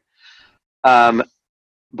admire it.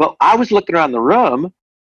 But I was looking around the room,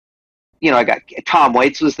 I got Tom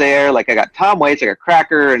Waits was there. Like I got Tom Waits, I got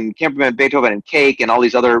Cracker and Camperman, Beethoven and Cake and all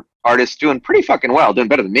these other artists doing pretty fucking well, doing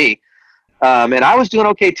better than me. And I was doing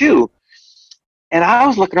okay too. And I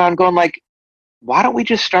was looking around going like, why don't we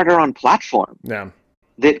just start our own platform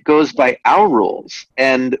that goes by our rules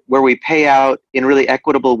and where we pay out in really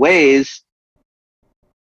equitable ways?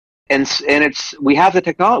 And we have the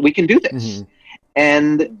technology, we can do this.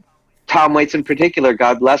 And Tom Waits in particular,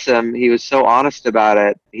 God bless him, he was so honest about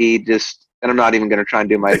it. He just, and I'm not even going to try and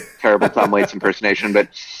do my terrible Tom Waits impersonation, but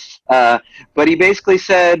he basically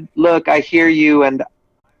said, look, I hear you and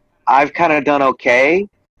I've kind of done okay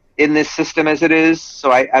in this system as it is,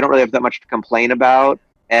 so I don't really have that much to complain about.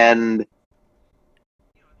 And,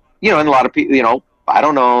 and a lot of people, I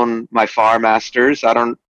don't own my FAR masters. I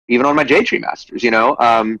don't even own my J-Tree masters,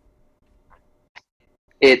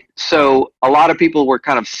 So a lot of people were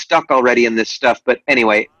kind of stuck already in this stuff. But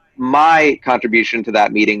anyway, my contribution to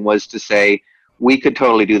that meeting was to say we could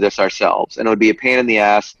totally do this ourselves. And it would be a pain in the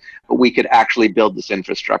ass, but we could actually build this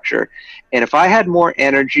infrastructure. And if I had more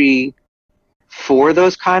energy for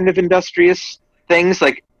those kind of industrious things,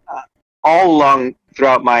 like all along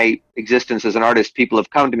throughout my existence as an artist, people have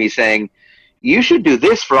come to me saying, you should do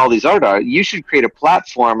this for all these art. You should create a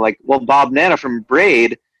platform like, Bob Nana from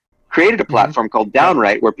Braid created a platform called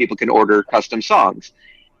Downright where people can order custom songs.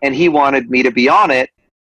 And he wanted me to be on it.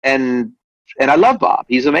 And I love Bob.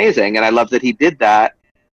 He's amazing. And I love that he did that.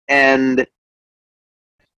 And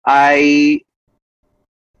I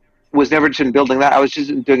was never interested in building that. I was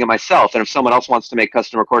just doing it myself. And if someone else wants to make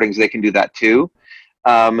custom recordings, they can do that too.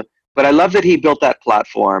 But I love that he built that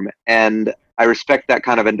platform. And I respect that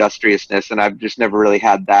kind of industriousness. And I've just never really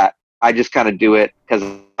had that. I just kind of do it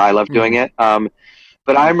because I love doing it.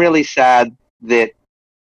 But I'm really sad that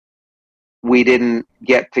we didn't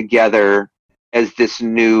get together as this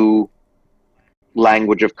new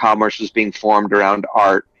language of commerce was being formed around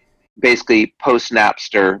art, basically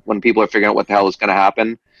post-Napster, when people are figuring out what the hell is going to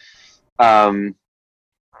happen. I'm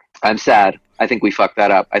sad. I think we fucked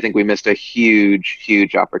that up. I think we missed a huge,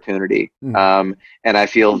 huge opportunity. And I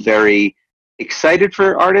feel very excited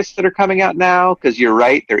for artists that are coming out now, because you're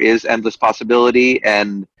right, there is endless possibility,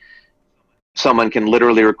 and someone can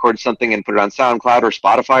literally record something and put it on SoundCloud or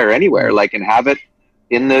Spotify or anywhere, and have it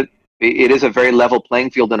it is a very level playing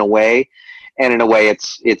field in a way. And in a way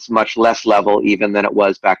it's much less level even than it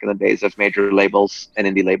was back in the days of major labels and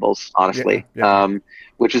indie labels, honestly.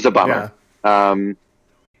 Which is a bummer.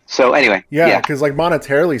 So anyway. Yeah, because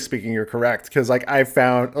monetarily speaking, you're correct. Because I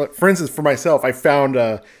found, for instance, for myself, I found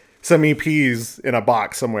some EPs in a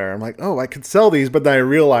box somewhere. I'm like, oh, I could sell these, but then I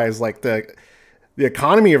realized the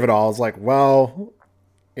economy of it all is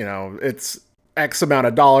it's X amount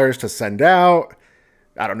of dollars to send out.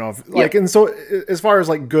 I don't know if and so as far as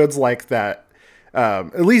goods like that,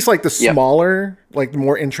 at least the smaller, the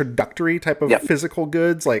more introductory type of physical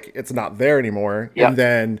goods, it's not there anymore. And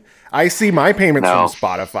then I see my payments from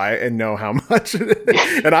Spotify and know how much,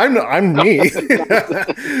 and I'm me.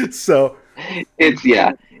 So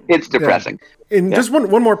it's depressing. And just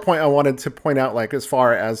one more point I wanted to point out, as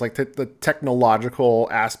far as the technological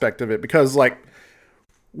aspect of it, because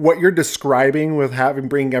what you're describing with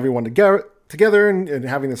bringing everyone together and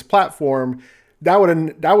having this platform, that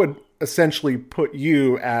would essentially put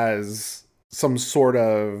you as some sort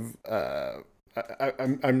of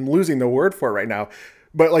I'm losing the word for it right now,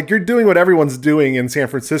 but you're doing what everyone's doing in San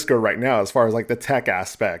Francisco right now, as far as the tech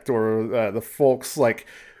aspect, or the folks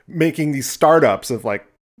making these startups of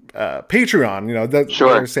Patreon,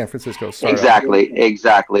 sure. San Francisco startup. Exactly.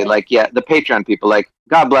 The Patreon people,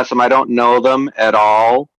 God bless them. I don't know them at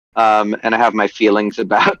all. And I have my feelings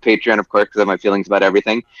about Patreon, of course, because I have my feelings about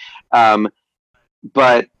everything.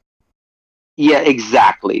 But yeah,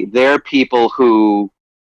 exactly. They're people who,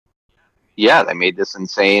 they made this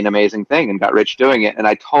insane, amazing thing and got rich doing it. And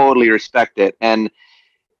I totally respect it. And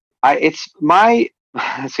I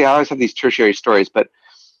always have these tertiary stories, but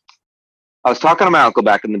I was talking to my uncle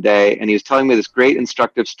back in the day, and he was telling me this great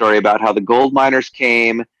instructive story about how the gold miners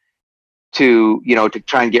came to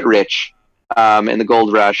try and get rich in the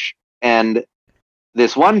gold rush. And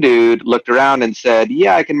this one dude looked around and said,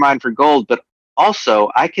 yeah, I can mine for gold, but also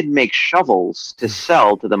I can make shovels to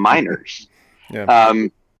sell to the miners.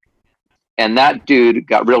 And that dude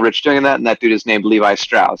got real rich doing that, and that dude is named Levi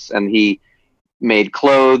Strauss. And he made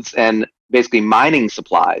clothes and basically mining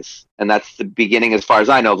supplies. And that's the beginning, as far as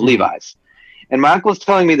I know, of Levi's. And my uncle was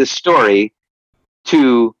telling me this story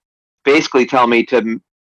to basically tell me to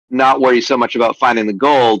not worry so much about finding the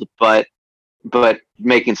gold, but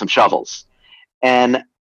making some shovels. And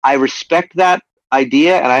I respect that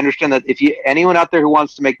idea, and I understand that if anyone out there who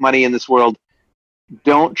wants to make money in this world,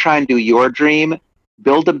 don't try and do your dream.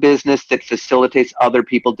 Build a business that facilitates other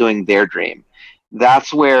people doing their dream.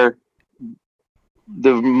 That's where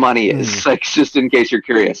the money is, like, just in case you're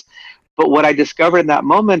curious. But what I discovered in that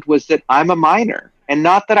moment was that I'm a miner, and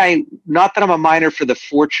not that I'm a miner for the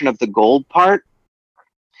fortune of the gold part,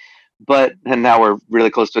 but, and now we're really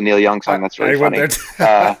close to a Neil Young song. That's really funny.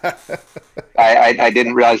 I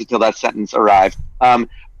didn't realize until that sentence arrived.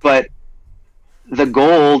 But the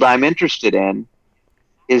gold I'm interested in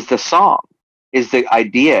is the song, is the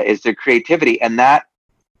idea, is the creativity. And that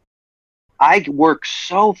I work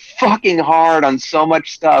so fucking hard on so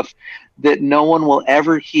much stuff that no one will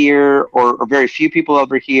ever hear, or very few people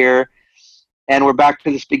ever hear. And we're back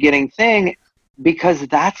to this beginning thing, because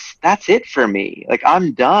that's it for me. Like,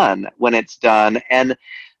 I'm done when it's done. And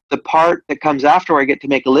the part that comes after, where I get to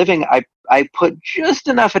make a living, I put just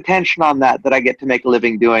enough attention on that I get to make a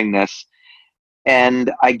living doing this.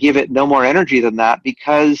 And I give it no more energy than that,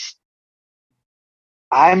 because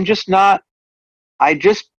I'm just not,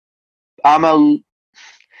 the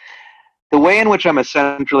way in which I'm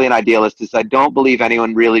essentially an idealist is I don't believe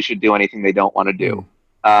anyone really should do anything they don't want to do.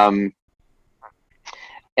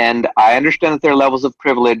 And I understand that there are levels of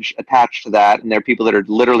privilege attached to that, and there are people that are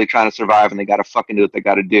literally trying to survive, and they got to fucking do what they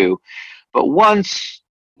got to do. But once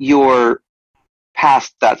you're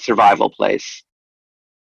past that survival place,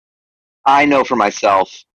 I know for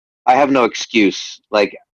myself, I have no excuse.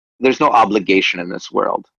 Like, there's no obligation in this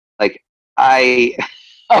world. Like, I'm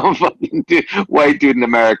a fucking white dude in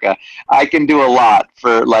America. I can do a lot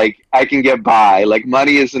for, like, I can get by. Like,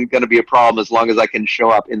 money isn't going to be a problem as long as I can show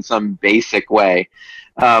up in some basic way.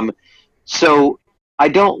 So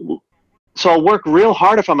I'll work real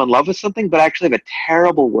hard if I'm in love with something, but I actually have a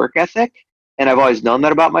terrible work ethic, and I've always known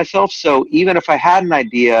that about myself. So even if I had an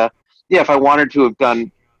idea, if I wanted to have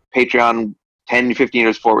done Patreon 10, 15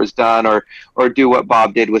 years before it was done, or do what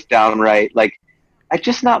Bob did with Downright, like, it's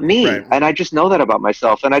just not me. Right. And I just know that about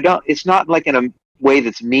myself. And it's not like in a way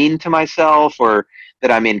that's mean to myself or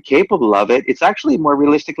that I'm incapable of it. It's actually more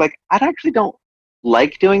realistic. Like, I actually don't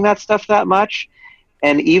like doing that stuff that much.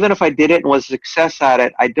 And even if I did it and was a success at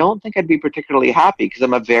it, I don't think I'd be particularly happy, because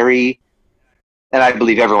I'm and I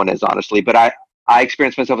believe everyone is, honestly, but I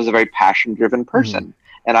experience myself as a very passion-driven person.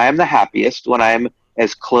 And I am the happiest when I'm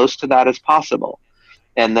as close to that as possible.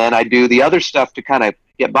 And then I do the other stuff to kind of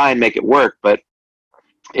get by and make it work, but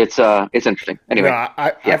it's interesting. Anyway.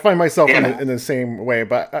 I find myself in the same way,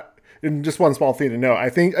 but and just one small thing to note,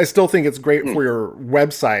 I still think it's great for your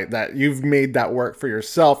website that you've made that work for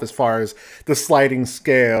yourself, as far as the sliding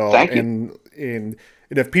scale. Thank you. And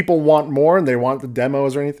if people want more and they want the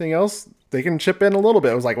demos or anything else, they can chip in a little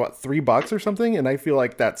bit. It was like, what, $3 or something? And I feel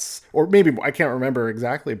like that's, or maybe I can't remember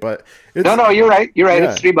exactly, but it's, no, you're right. Yeah.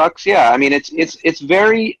 It's $3. Yeah. I mean, it's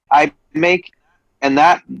very, and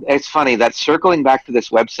that, it's funny that circling back to this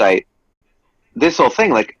website, this whole thing,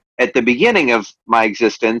 like, at the beginning of my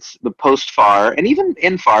existence, the post-FAR, and even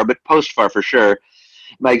in FAR, but post-FAR for sure,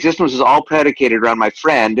 my existence was all predicated around my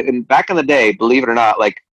friend. And back in the day, believe it or not,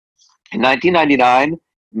 like, in 1999,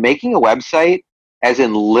 making a website, as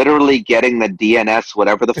in literally getting the DNS,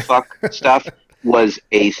 whatever the fuck stuff, was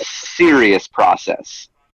a serious process,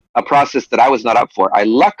 a process that I was not up for. I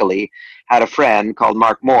luckily had a friend called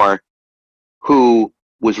Mark Moore who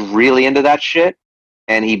was really into that shit.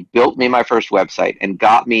 And he built me my first website and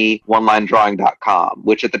got me OneLineDrawing.com,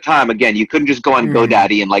 which at the time, again, you couldn't just go on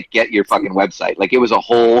GoDaddy and, like, get your fucking website. Like, it was a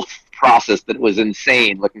whole process that was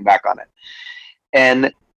insane looking back on it.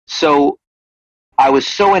 And so I was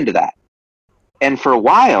so into that. And for a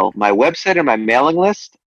while, my website and my mailing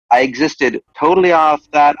list, I existed totally off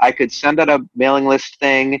that. I could send out a mailing list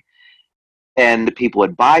thing, and people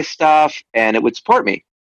would buy stuff, and it would support me.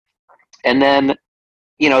 And then,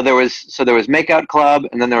 there was Makeout Club,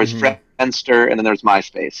 and then there was Friendster, and then there was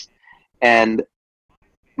MySpace. And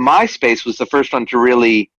MySpace was the first one to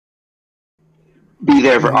really be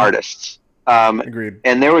there for artists. Agreed.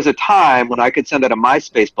 And there was a time when I could send out a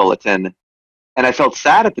MySpace bulletin, and I felt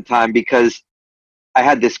sad at the time because I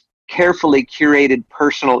had this carefully curated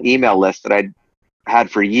personal email list that I'd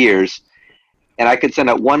had for years, and I could send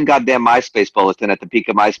out one goddamn MySpace bulletin at the peak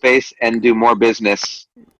of MySpace and do more business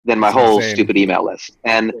than my whole stupid email list.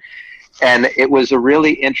 And it was a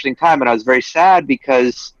really interesting time, and I was very sad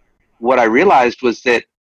because what I realized was that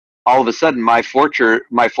all of a sudden my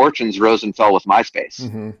fortunes rose and fell with MySpace.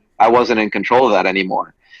 Mm-hmm. I wasn't in control of that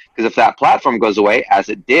anymore. Because if that platform goes away, as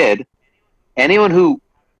it did, anyone who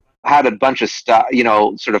had a bunch of stuff, you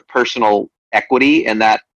know, sort of personal equity in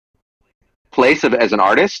that place as an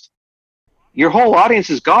artist, your whole audience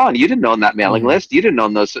is gone. You didn't own that mailing list. You didn't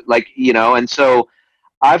own those, like, you know, and so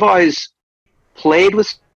I've always played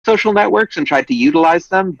with social networks and tried to utilize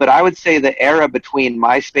them. But I would say the era between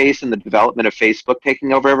MySpace and the development of Facebook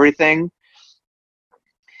taking over everything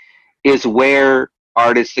is where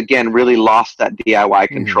artists, again, really lost that DIY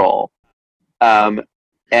control. And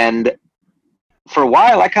for a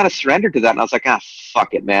while, I kind of surrendered to that. And I was like,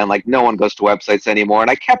 fuck it, man. Like, no one goes to websites anymore. And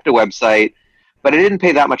I kept a website, but I didn't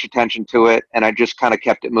pay that much attention to it. And I just kind of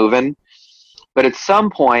kept it moving. But at some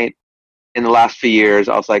point in the last few years,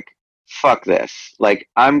 I was like, fuck this. Like,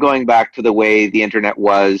 I'm going back to the way the internet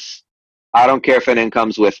was. I don't care if anyone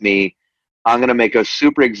comes with me. I'm going to make a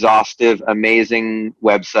super exhaustive, amazing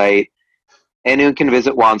website. Anyone can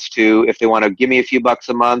visit wants to. If they want to give me a few bucks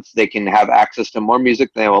a month, they can have access to more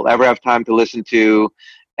music than they will ever have time to listen to,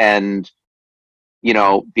 and, you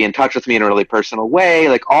know, be in touch with me in a really personal way.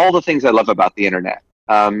 Like, all the things I love about the internet.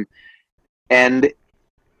 And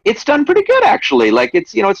it's done pretty good, actually. Like,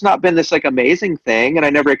 it's, you know, it's not been this like amazing thing, and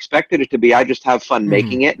I never expected it to be. I just have fun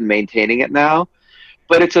making it and maintaining it now.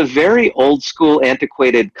 But it's a very old school,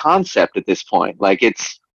 antiquated concept at this point. Like,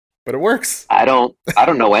 but it works. I don't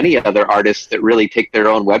know any other artists that really take their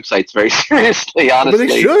own websites very seriously, honestly.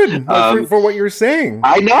 But they should, for what you're saying.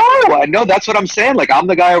 I know. That's what I'm saying. Like, I'm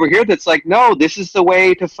the guy over here that's like, no, this is the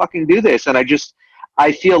way to fucking do this. And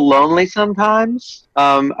I feel lonely sometimes.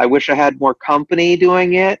 I wish I had more company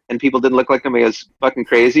doing it and people didn't look like I was fucking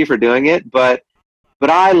crazy for doing it. But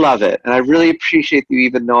I love it. And I really appreciate you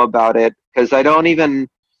even know about it, because I don't even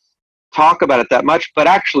talk about it that much. But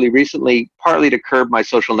actually recently, partly to curb my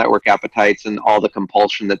social network appetites and all the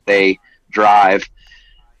compulsion that they drive,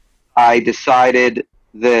 I decided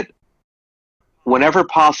that whenever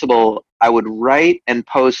possible, I would write and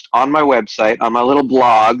post on my website, on my little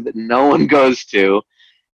blog that no one goes to,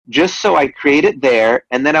 just so I create it there,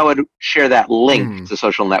 and then I would share that link to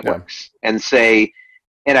social networks and say,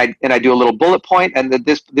 and I do a little bullet point, and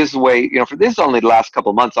this is way, you know, for this is only the last couple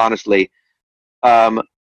of months, honestly,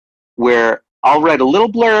 where I'll write a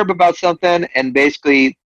little blurb about something, and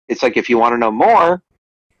basically it's like, if you want to know more,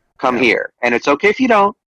 come here. And it's okay if you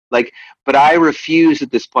don't, like, but I refuse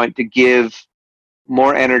at this point to give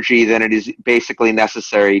more energy than it is basically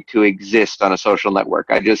necessary to exist on a social network.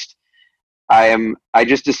 I just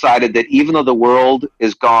decided that even though the world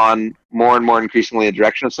is gone more and more increasingly in the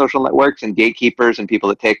direction of social networks and gatekeepers and people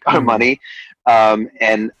that take our money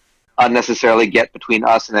and unnecessarily get between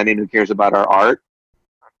us and anyone who cares about our art,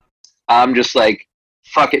 I'm just like,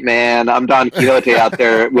 fuck it, man. I'm Don Quixote out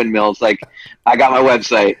there at windmills. Like, I got my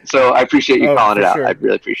website. So I appreciate you calling it out. I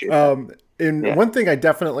really appreciate it. One thing I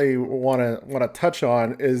definitely want to touch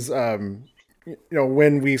on is, you know,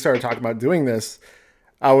 when we started talking about doing this,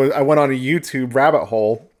 I went on a YouTube rabbit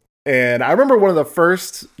hole, and I remember one of the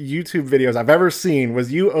first YouTube videos I've ever seen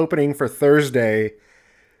was you opening for Thursday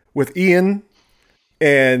with Ian,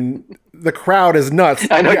 and the crowd is nuts.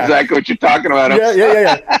 I know exactly what you're talking about.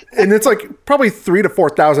 Yeah. And it's like probably 3,000 to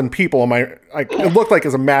 4,000 people. It looked like it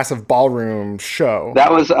was a massive ballroom show.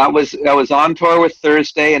 I was on tour with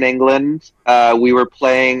Thursday in England. We were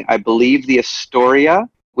playing, I believe, the Astoria,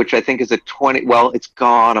 which I think is a 20. Well, it's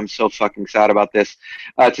gone. I'm so fucking sad about this.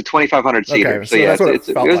 It's a 2,500 seater. Okay, so yeah,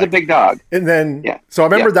 it was a big dog. And then, so I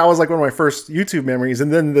remember that was like one of my first YouTube memories.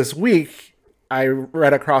 And then this week, I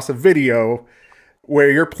read across a video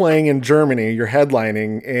where you're playing in Germany, you're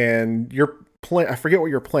headlining, and you're playing, I forget what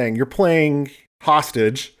you're playing. You're playing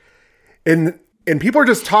Hostage, and people are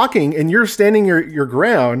just talking, and you're standing your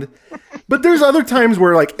ground. But there's other times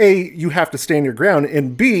where, like, A, you have to stand your ground,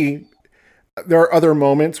 and B, there are other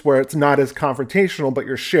moments where it's not as confrontational, but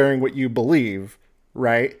you're sharing what you believe,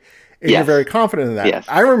 right? And you're very confident in that. Yes.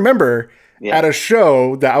 I remember at a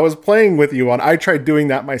show that I was playing with you on, I tried doing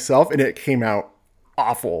that myself, and it came out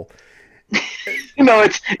awful. You know,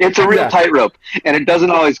 it's a real tightrope, and it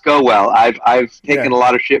doesn't always go well. I've taken a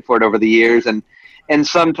lot of shit for it over the years, and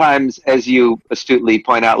sometimes, as you astutely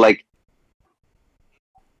point out, like,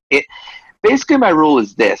 it basically, my rule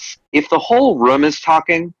is this: if the whole room is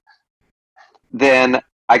talking, then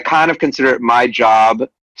I kind of consider it my job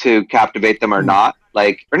to captivate them or not.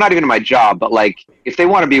 Like, or not even my job, but like, if they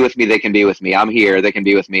want to be with me, they can be with me. I'm here, they can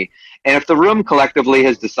be with me. And if the room collectively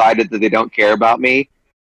has decided that they don't care about me,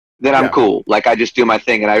 then I'm cool. Like, I just do my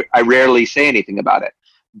thing, and I rarely say anything about it.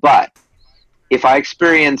 But if I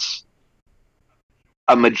experience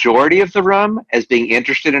a majority of the room as being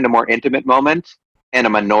interested in a more intimate moment and a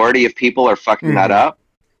minority of people are fucking that up,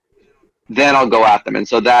 then I'll go at them. And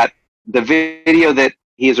so that the video that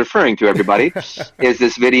he is referring to, everybody, is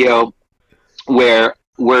this video where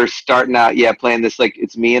we're starting out, playing this, like,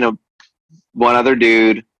 it's me and one other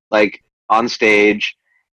dude, like, on stage,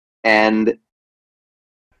 and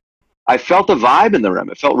I felt a vibe in the room.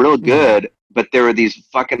 It felt real good, but there were these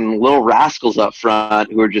fucking little rascals up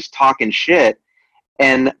front who were just talking shit,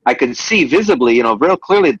 and I could see visibly, you know, real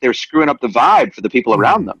clearly that they're screwing up the vibe for the people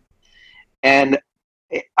around them. And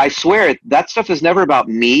I swear that stuff is never about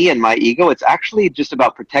me and my ego. It's actually just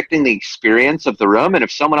about protecting the experience of the room. And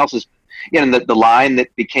if someone else is, you know, the line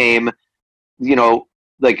that became, you know,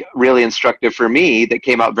 like really instructive for me, that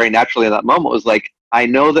came out very naturally in that moment, was like, I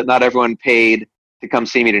know that not everyone paid to come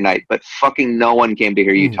see me tonight, but fucking no one came to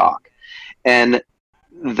hear you talk. And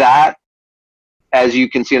that, as you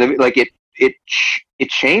can see, like it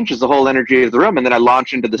changes the whole energy of the room. And then I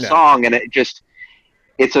launch into the song, and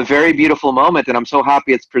it's a very beautiful moment, and I'm so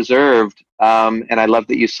happy it's preserved. And I love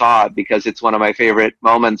that you saw it, because it's one of my favorite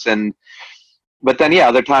moments. But then,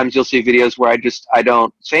 other times you'll see videos where I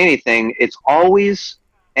don't say anything. It's always,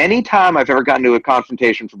 anytime I've ever gotten to a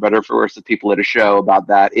confrontation, for better or for worse, with people at a show about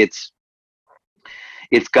that, it's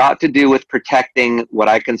got to do with protecting what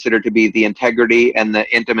I consider to be the integrity and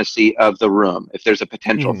the intimacy of the room, if there's a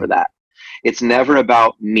potential for that. It's never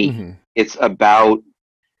about me. It's about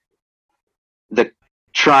the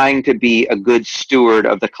trying to be a good steward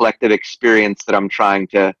of the collective experience that I'm trying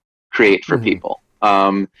to create for people.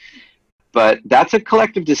 But that's a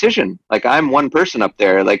collective decision. Like, I'm one person up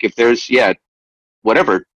there. Like, if there's,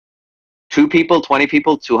 whatever, 2 people, 20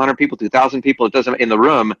 people, 200 people, 2,000 people, it doesn't, in the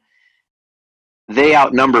room, they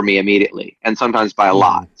outnumber me immediately, and sometimes by a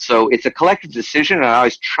lot. So it's a collective decision, and I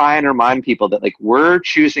always try and remind people that, like, we're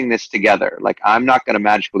choosing this together. Like, I'm not going to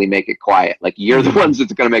magically make it quiet. Like, you're the ones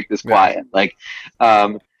that's going to make this quiet. Like,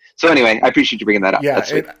 so anyway, I appreciate you bringing that up. Yeah,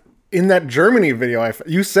 in that Germany video,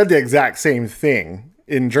 you said the exact same thing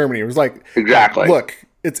in Germany. It was like, exactly. Look,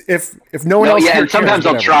 it's if no one else. Yeah, and sometimes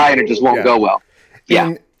I'll try and it just won't go well.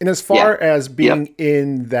 And as far as being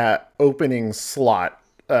in that opening slot,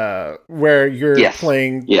 where you're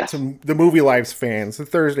playing the Movie Lives fans, the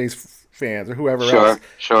Thursdays fans, or whoever else.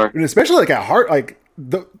 Sure. And especially like at heart, like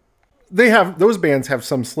those bands have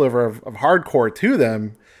some sliver of hardcore to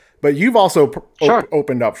them, but you've also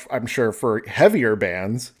opened up, I'm sure, for heavier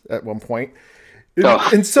bands at one point.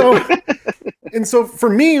 And so for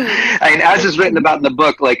me, I mean, as is written about in the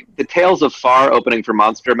book, like the Tales of Far opening for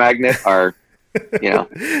Monster Magnet are, you know,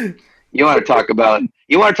 you want to talk about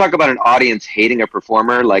an audience hating a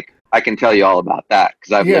performer. Like, I can tell you all about that,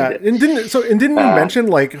 because I've lived it. And didn't you mention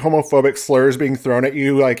like homophobic slurs being thrown at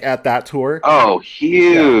you like at that tour? Oh,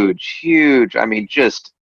 huge. I mean,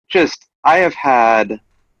 just I have had.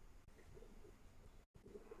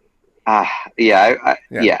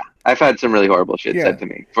 I've had some really horrible shit said to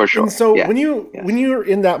me, for sure. And so when you're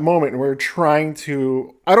in that moment and we're trying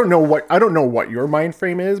to, I don't know what your mind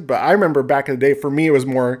frame is, but I remember back in the day, for me, it was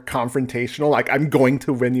more confrontational. Like, I'm going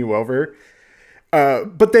to win you over.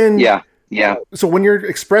 But then, so when you're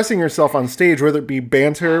expressing yourself on stage, whether it be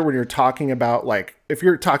banter, when you're talking about, like, if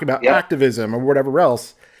you're talking about activism or whatever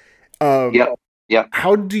else,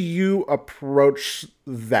 how do you approach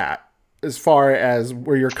that as far as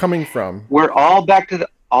where you're coming from? We're all back to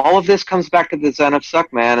all of this comes back to the Zen of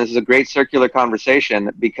Suck, man. This is a great circular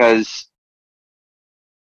conversation, because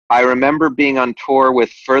I remember being on tour with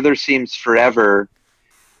Further Seems Forever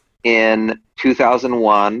in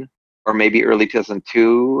 2001, or maybe early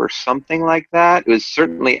 2002 or something like that. It was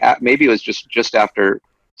certainly, maybe it was just after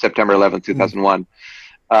September 11th, 2001.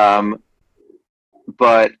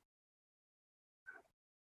 But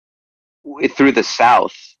through the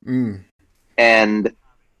South, and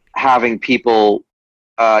having people,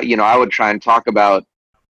 I would try and talk about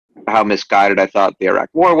how misguided I thought the Iraq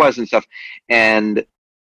War was and stuff. And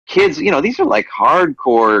kids, these are like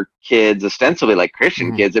hardcore kids, ostensibly like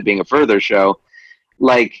Christian kids at being a Further show,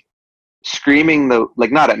 like screaming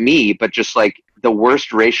not at me, but just like the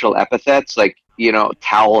worst racial epithets, like,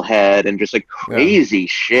 towel head and just like crazy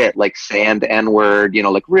shit, like sand N-word,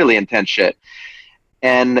 like really intense shit.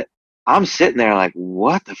 And I'm sitting there like,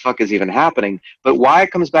 what the fuck is even happening? But why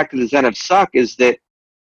it comes back to the Zen of Suck is that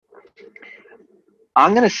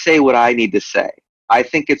I'm going to say what I need to say. I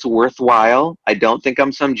think it's worthwhile. I don't think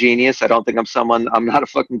I'm some genius. I don't think I'm not a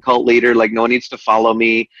fucking cult leader. Like, no one needs to follow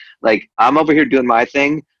me. Like, I'm over here doing my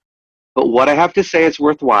thing. But what I have to say is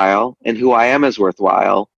worthwhile, and who I am is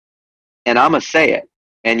worthwhile. And I'm going to say it.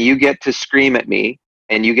 And you get to scream at me,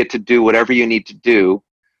 and you get to do whatever you need to do.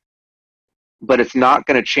 but it's not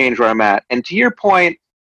going to change where I'm at. And to your point,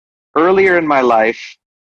 earlier in my life,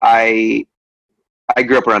 I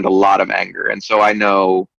grew up around a lot of anger, and so I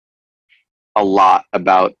know a lot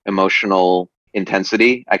about emotional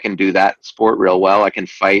intensity. I can do that sport real well. I can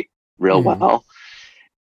fight real well.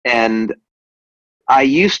 And I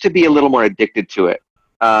used to be a little more addicted to it.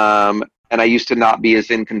 And I used to not be as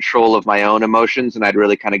in control of my own emotions, and I'd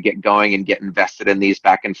really kind of get going and get invested in these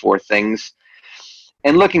back and forth things.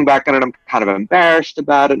 And looking back on it, I'm kind of embarrassed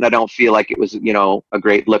about it, and I don't feel like it was, a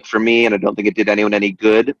great look for me, and I don't think it did anyone any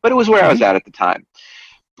good, but it was where I was at the time.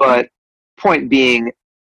 But point being,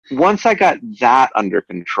 once I got that under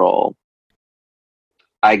control,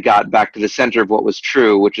 I got back to the center of what was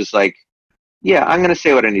true, which is like, yeah, I'm going to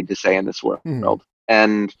say what I need to say in this world.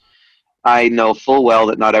 And I know full well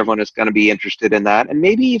that not everyone is going to be interested in that, and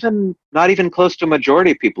maybe even not even close to a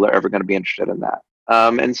majority of people are ever going to be interested in that.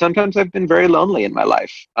 And sometimes I've been very lonely in my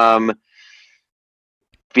life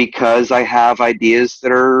because I have ideas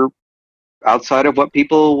that are outside of what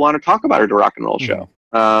people want to talk about at a rock and roll show.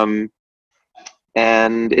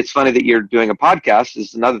 And it's funny that you're doing a podcast. This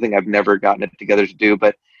is another thing I've never gotten it together to do,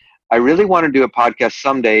 but I really want to do a podcast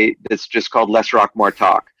someday that's just called Less Rock, More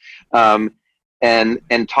Talk.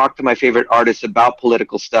 And talk to my favorite artists about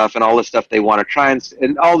political stuff and all the stuff they want to try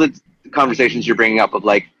and all the conversations you're bringing up of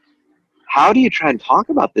like, how do you try and talk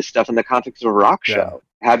about this stuff in the context of a rock show?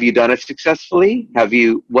 Have you done it successfully? Have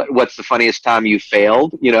you, what's the funniest time you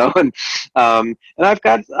failed, and I've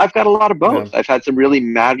got a lot of both. I've had some really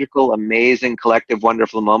magical, amazing, collective,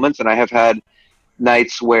 wonderful moments. And I have had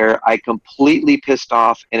nights where I completely pissed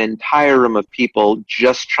off an entire room of people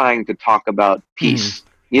just trying to talk about peace.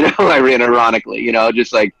 Ironically,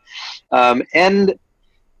 just like, and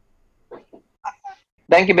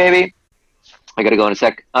thank you, baby. I got to go in a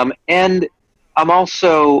sec. And I'm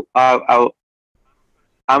also, I'm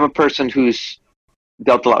a person who's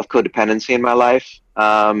dealt a lot of codependency in my life,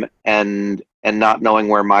 and not knowing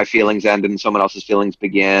where my feelings end and someone else's feelings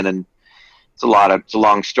begin. And it's a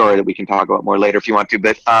long story that we can talk about more later if you want to,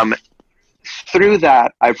 but, through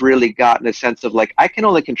that, I've really gotten a sense of like, I can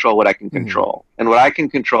only control what I can control. And what I can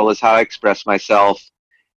control is how I express myself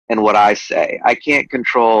and what I say. I can't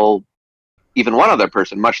control even one other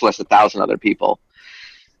person, much less 1,000 other people.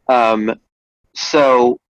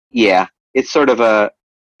 So yeah, it's sort of I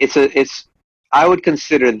would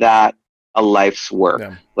consider that a life's work.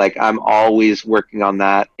 Like I'm always working on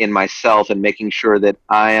that in myself and making sure that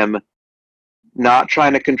I am not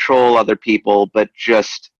trying to control other people, but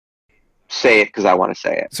just say it because I want to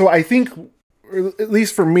say it. So I think, at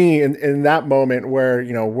least for me, in that moment where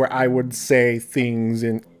where I would say things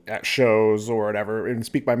at shows or whatever and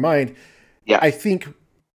speak my mind, I think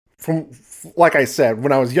like I said,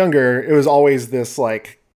 when I was younger, it was always this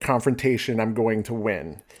like confrontation. I'm going to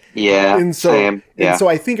win. Yeah, and so same. Yeah. And so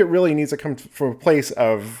I think it really needs to come from a place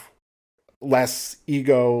of less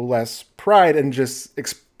ego, less pride, and just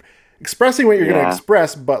expressing what you're going to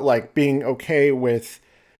express, but like being okay with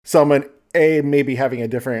someone maybe having a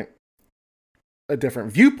different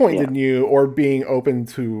viewpoint than you, or being open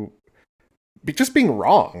to just being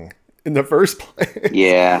wrong in the first place.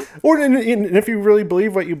 Yeah. Or and if you really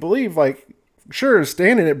believe what you believe, like sure,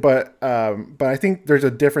 stand in it, but I think there's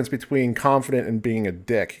a difference between confident and being a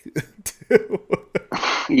dick too.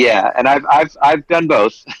 Yeah, and I've done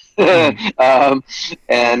both. And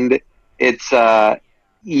it's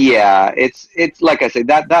it's like I say,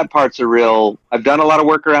 that part's I've done a lot of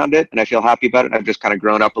work around it, and I feel happy about it. I've just kind of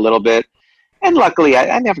grown up a little bit, and luckily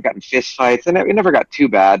I never got in fist fights, and it never got too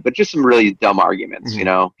bad, but just some really dumb arguments,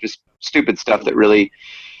 just stupid stuff that really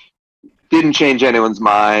didn't change anyone's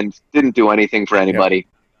mind, didn't do anything for anybody,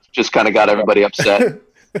 just kind of got everybody upset.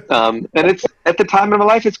 And it's at the time in my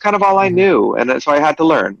life, it's kind of all I knew, and so I had to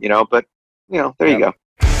learn, but there you go.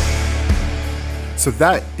 So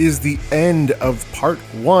that is the end of part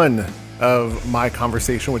 1 of my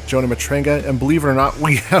conversation with Jonah Matranga, and believe it or not,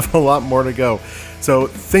 we have a lot more to go. So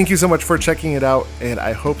thank you so much for checking it out, and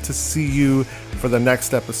I hope to see you for the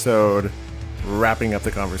next episode, wrapping up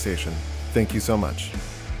the conversation. Thank you so much.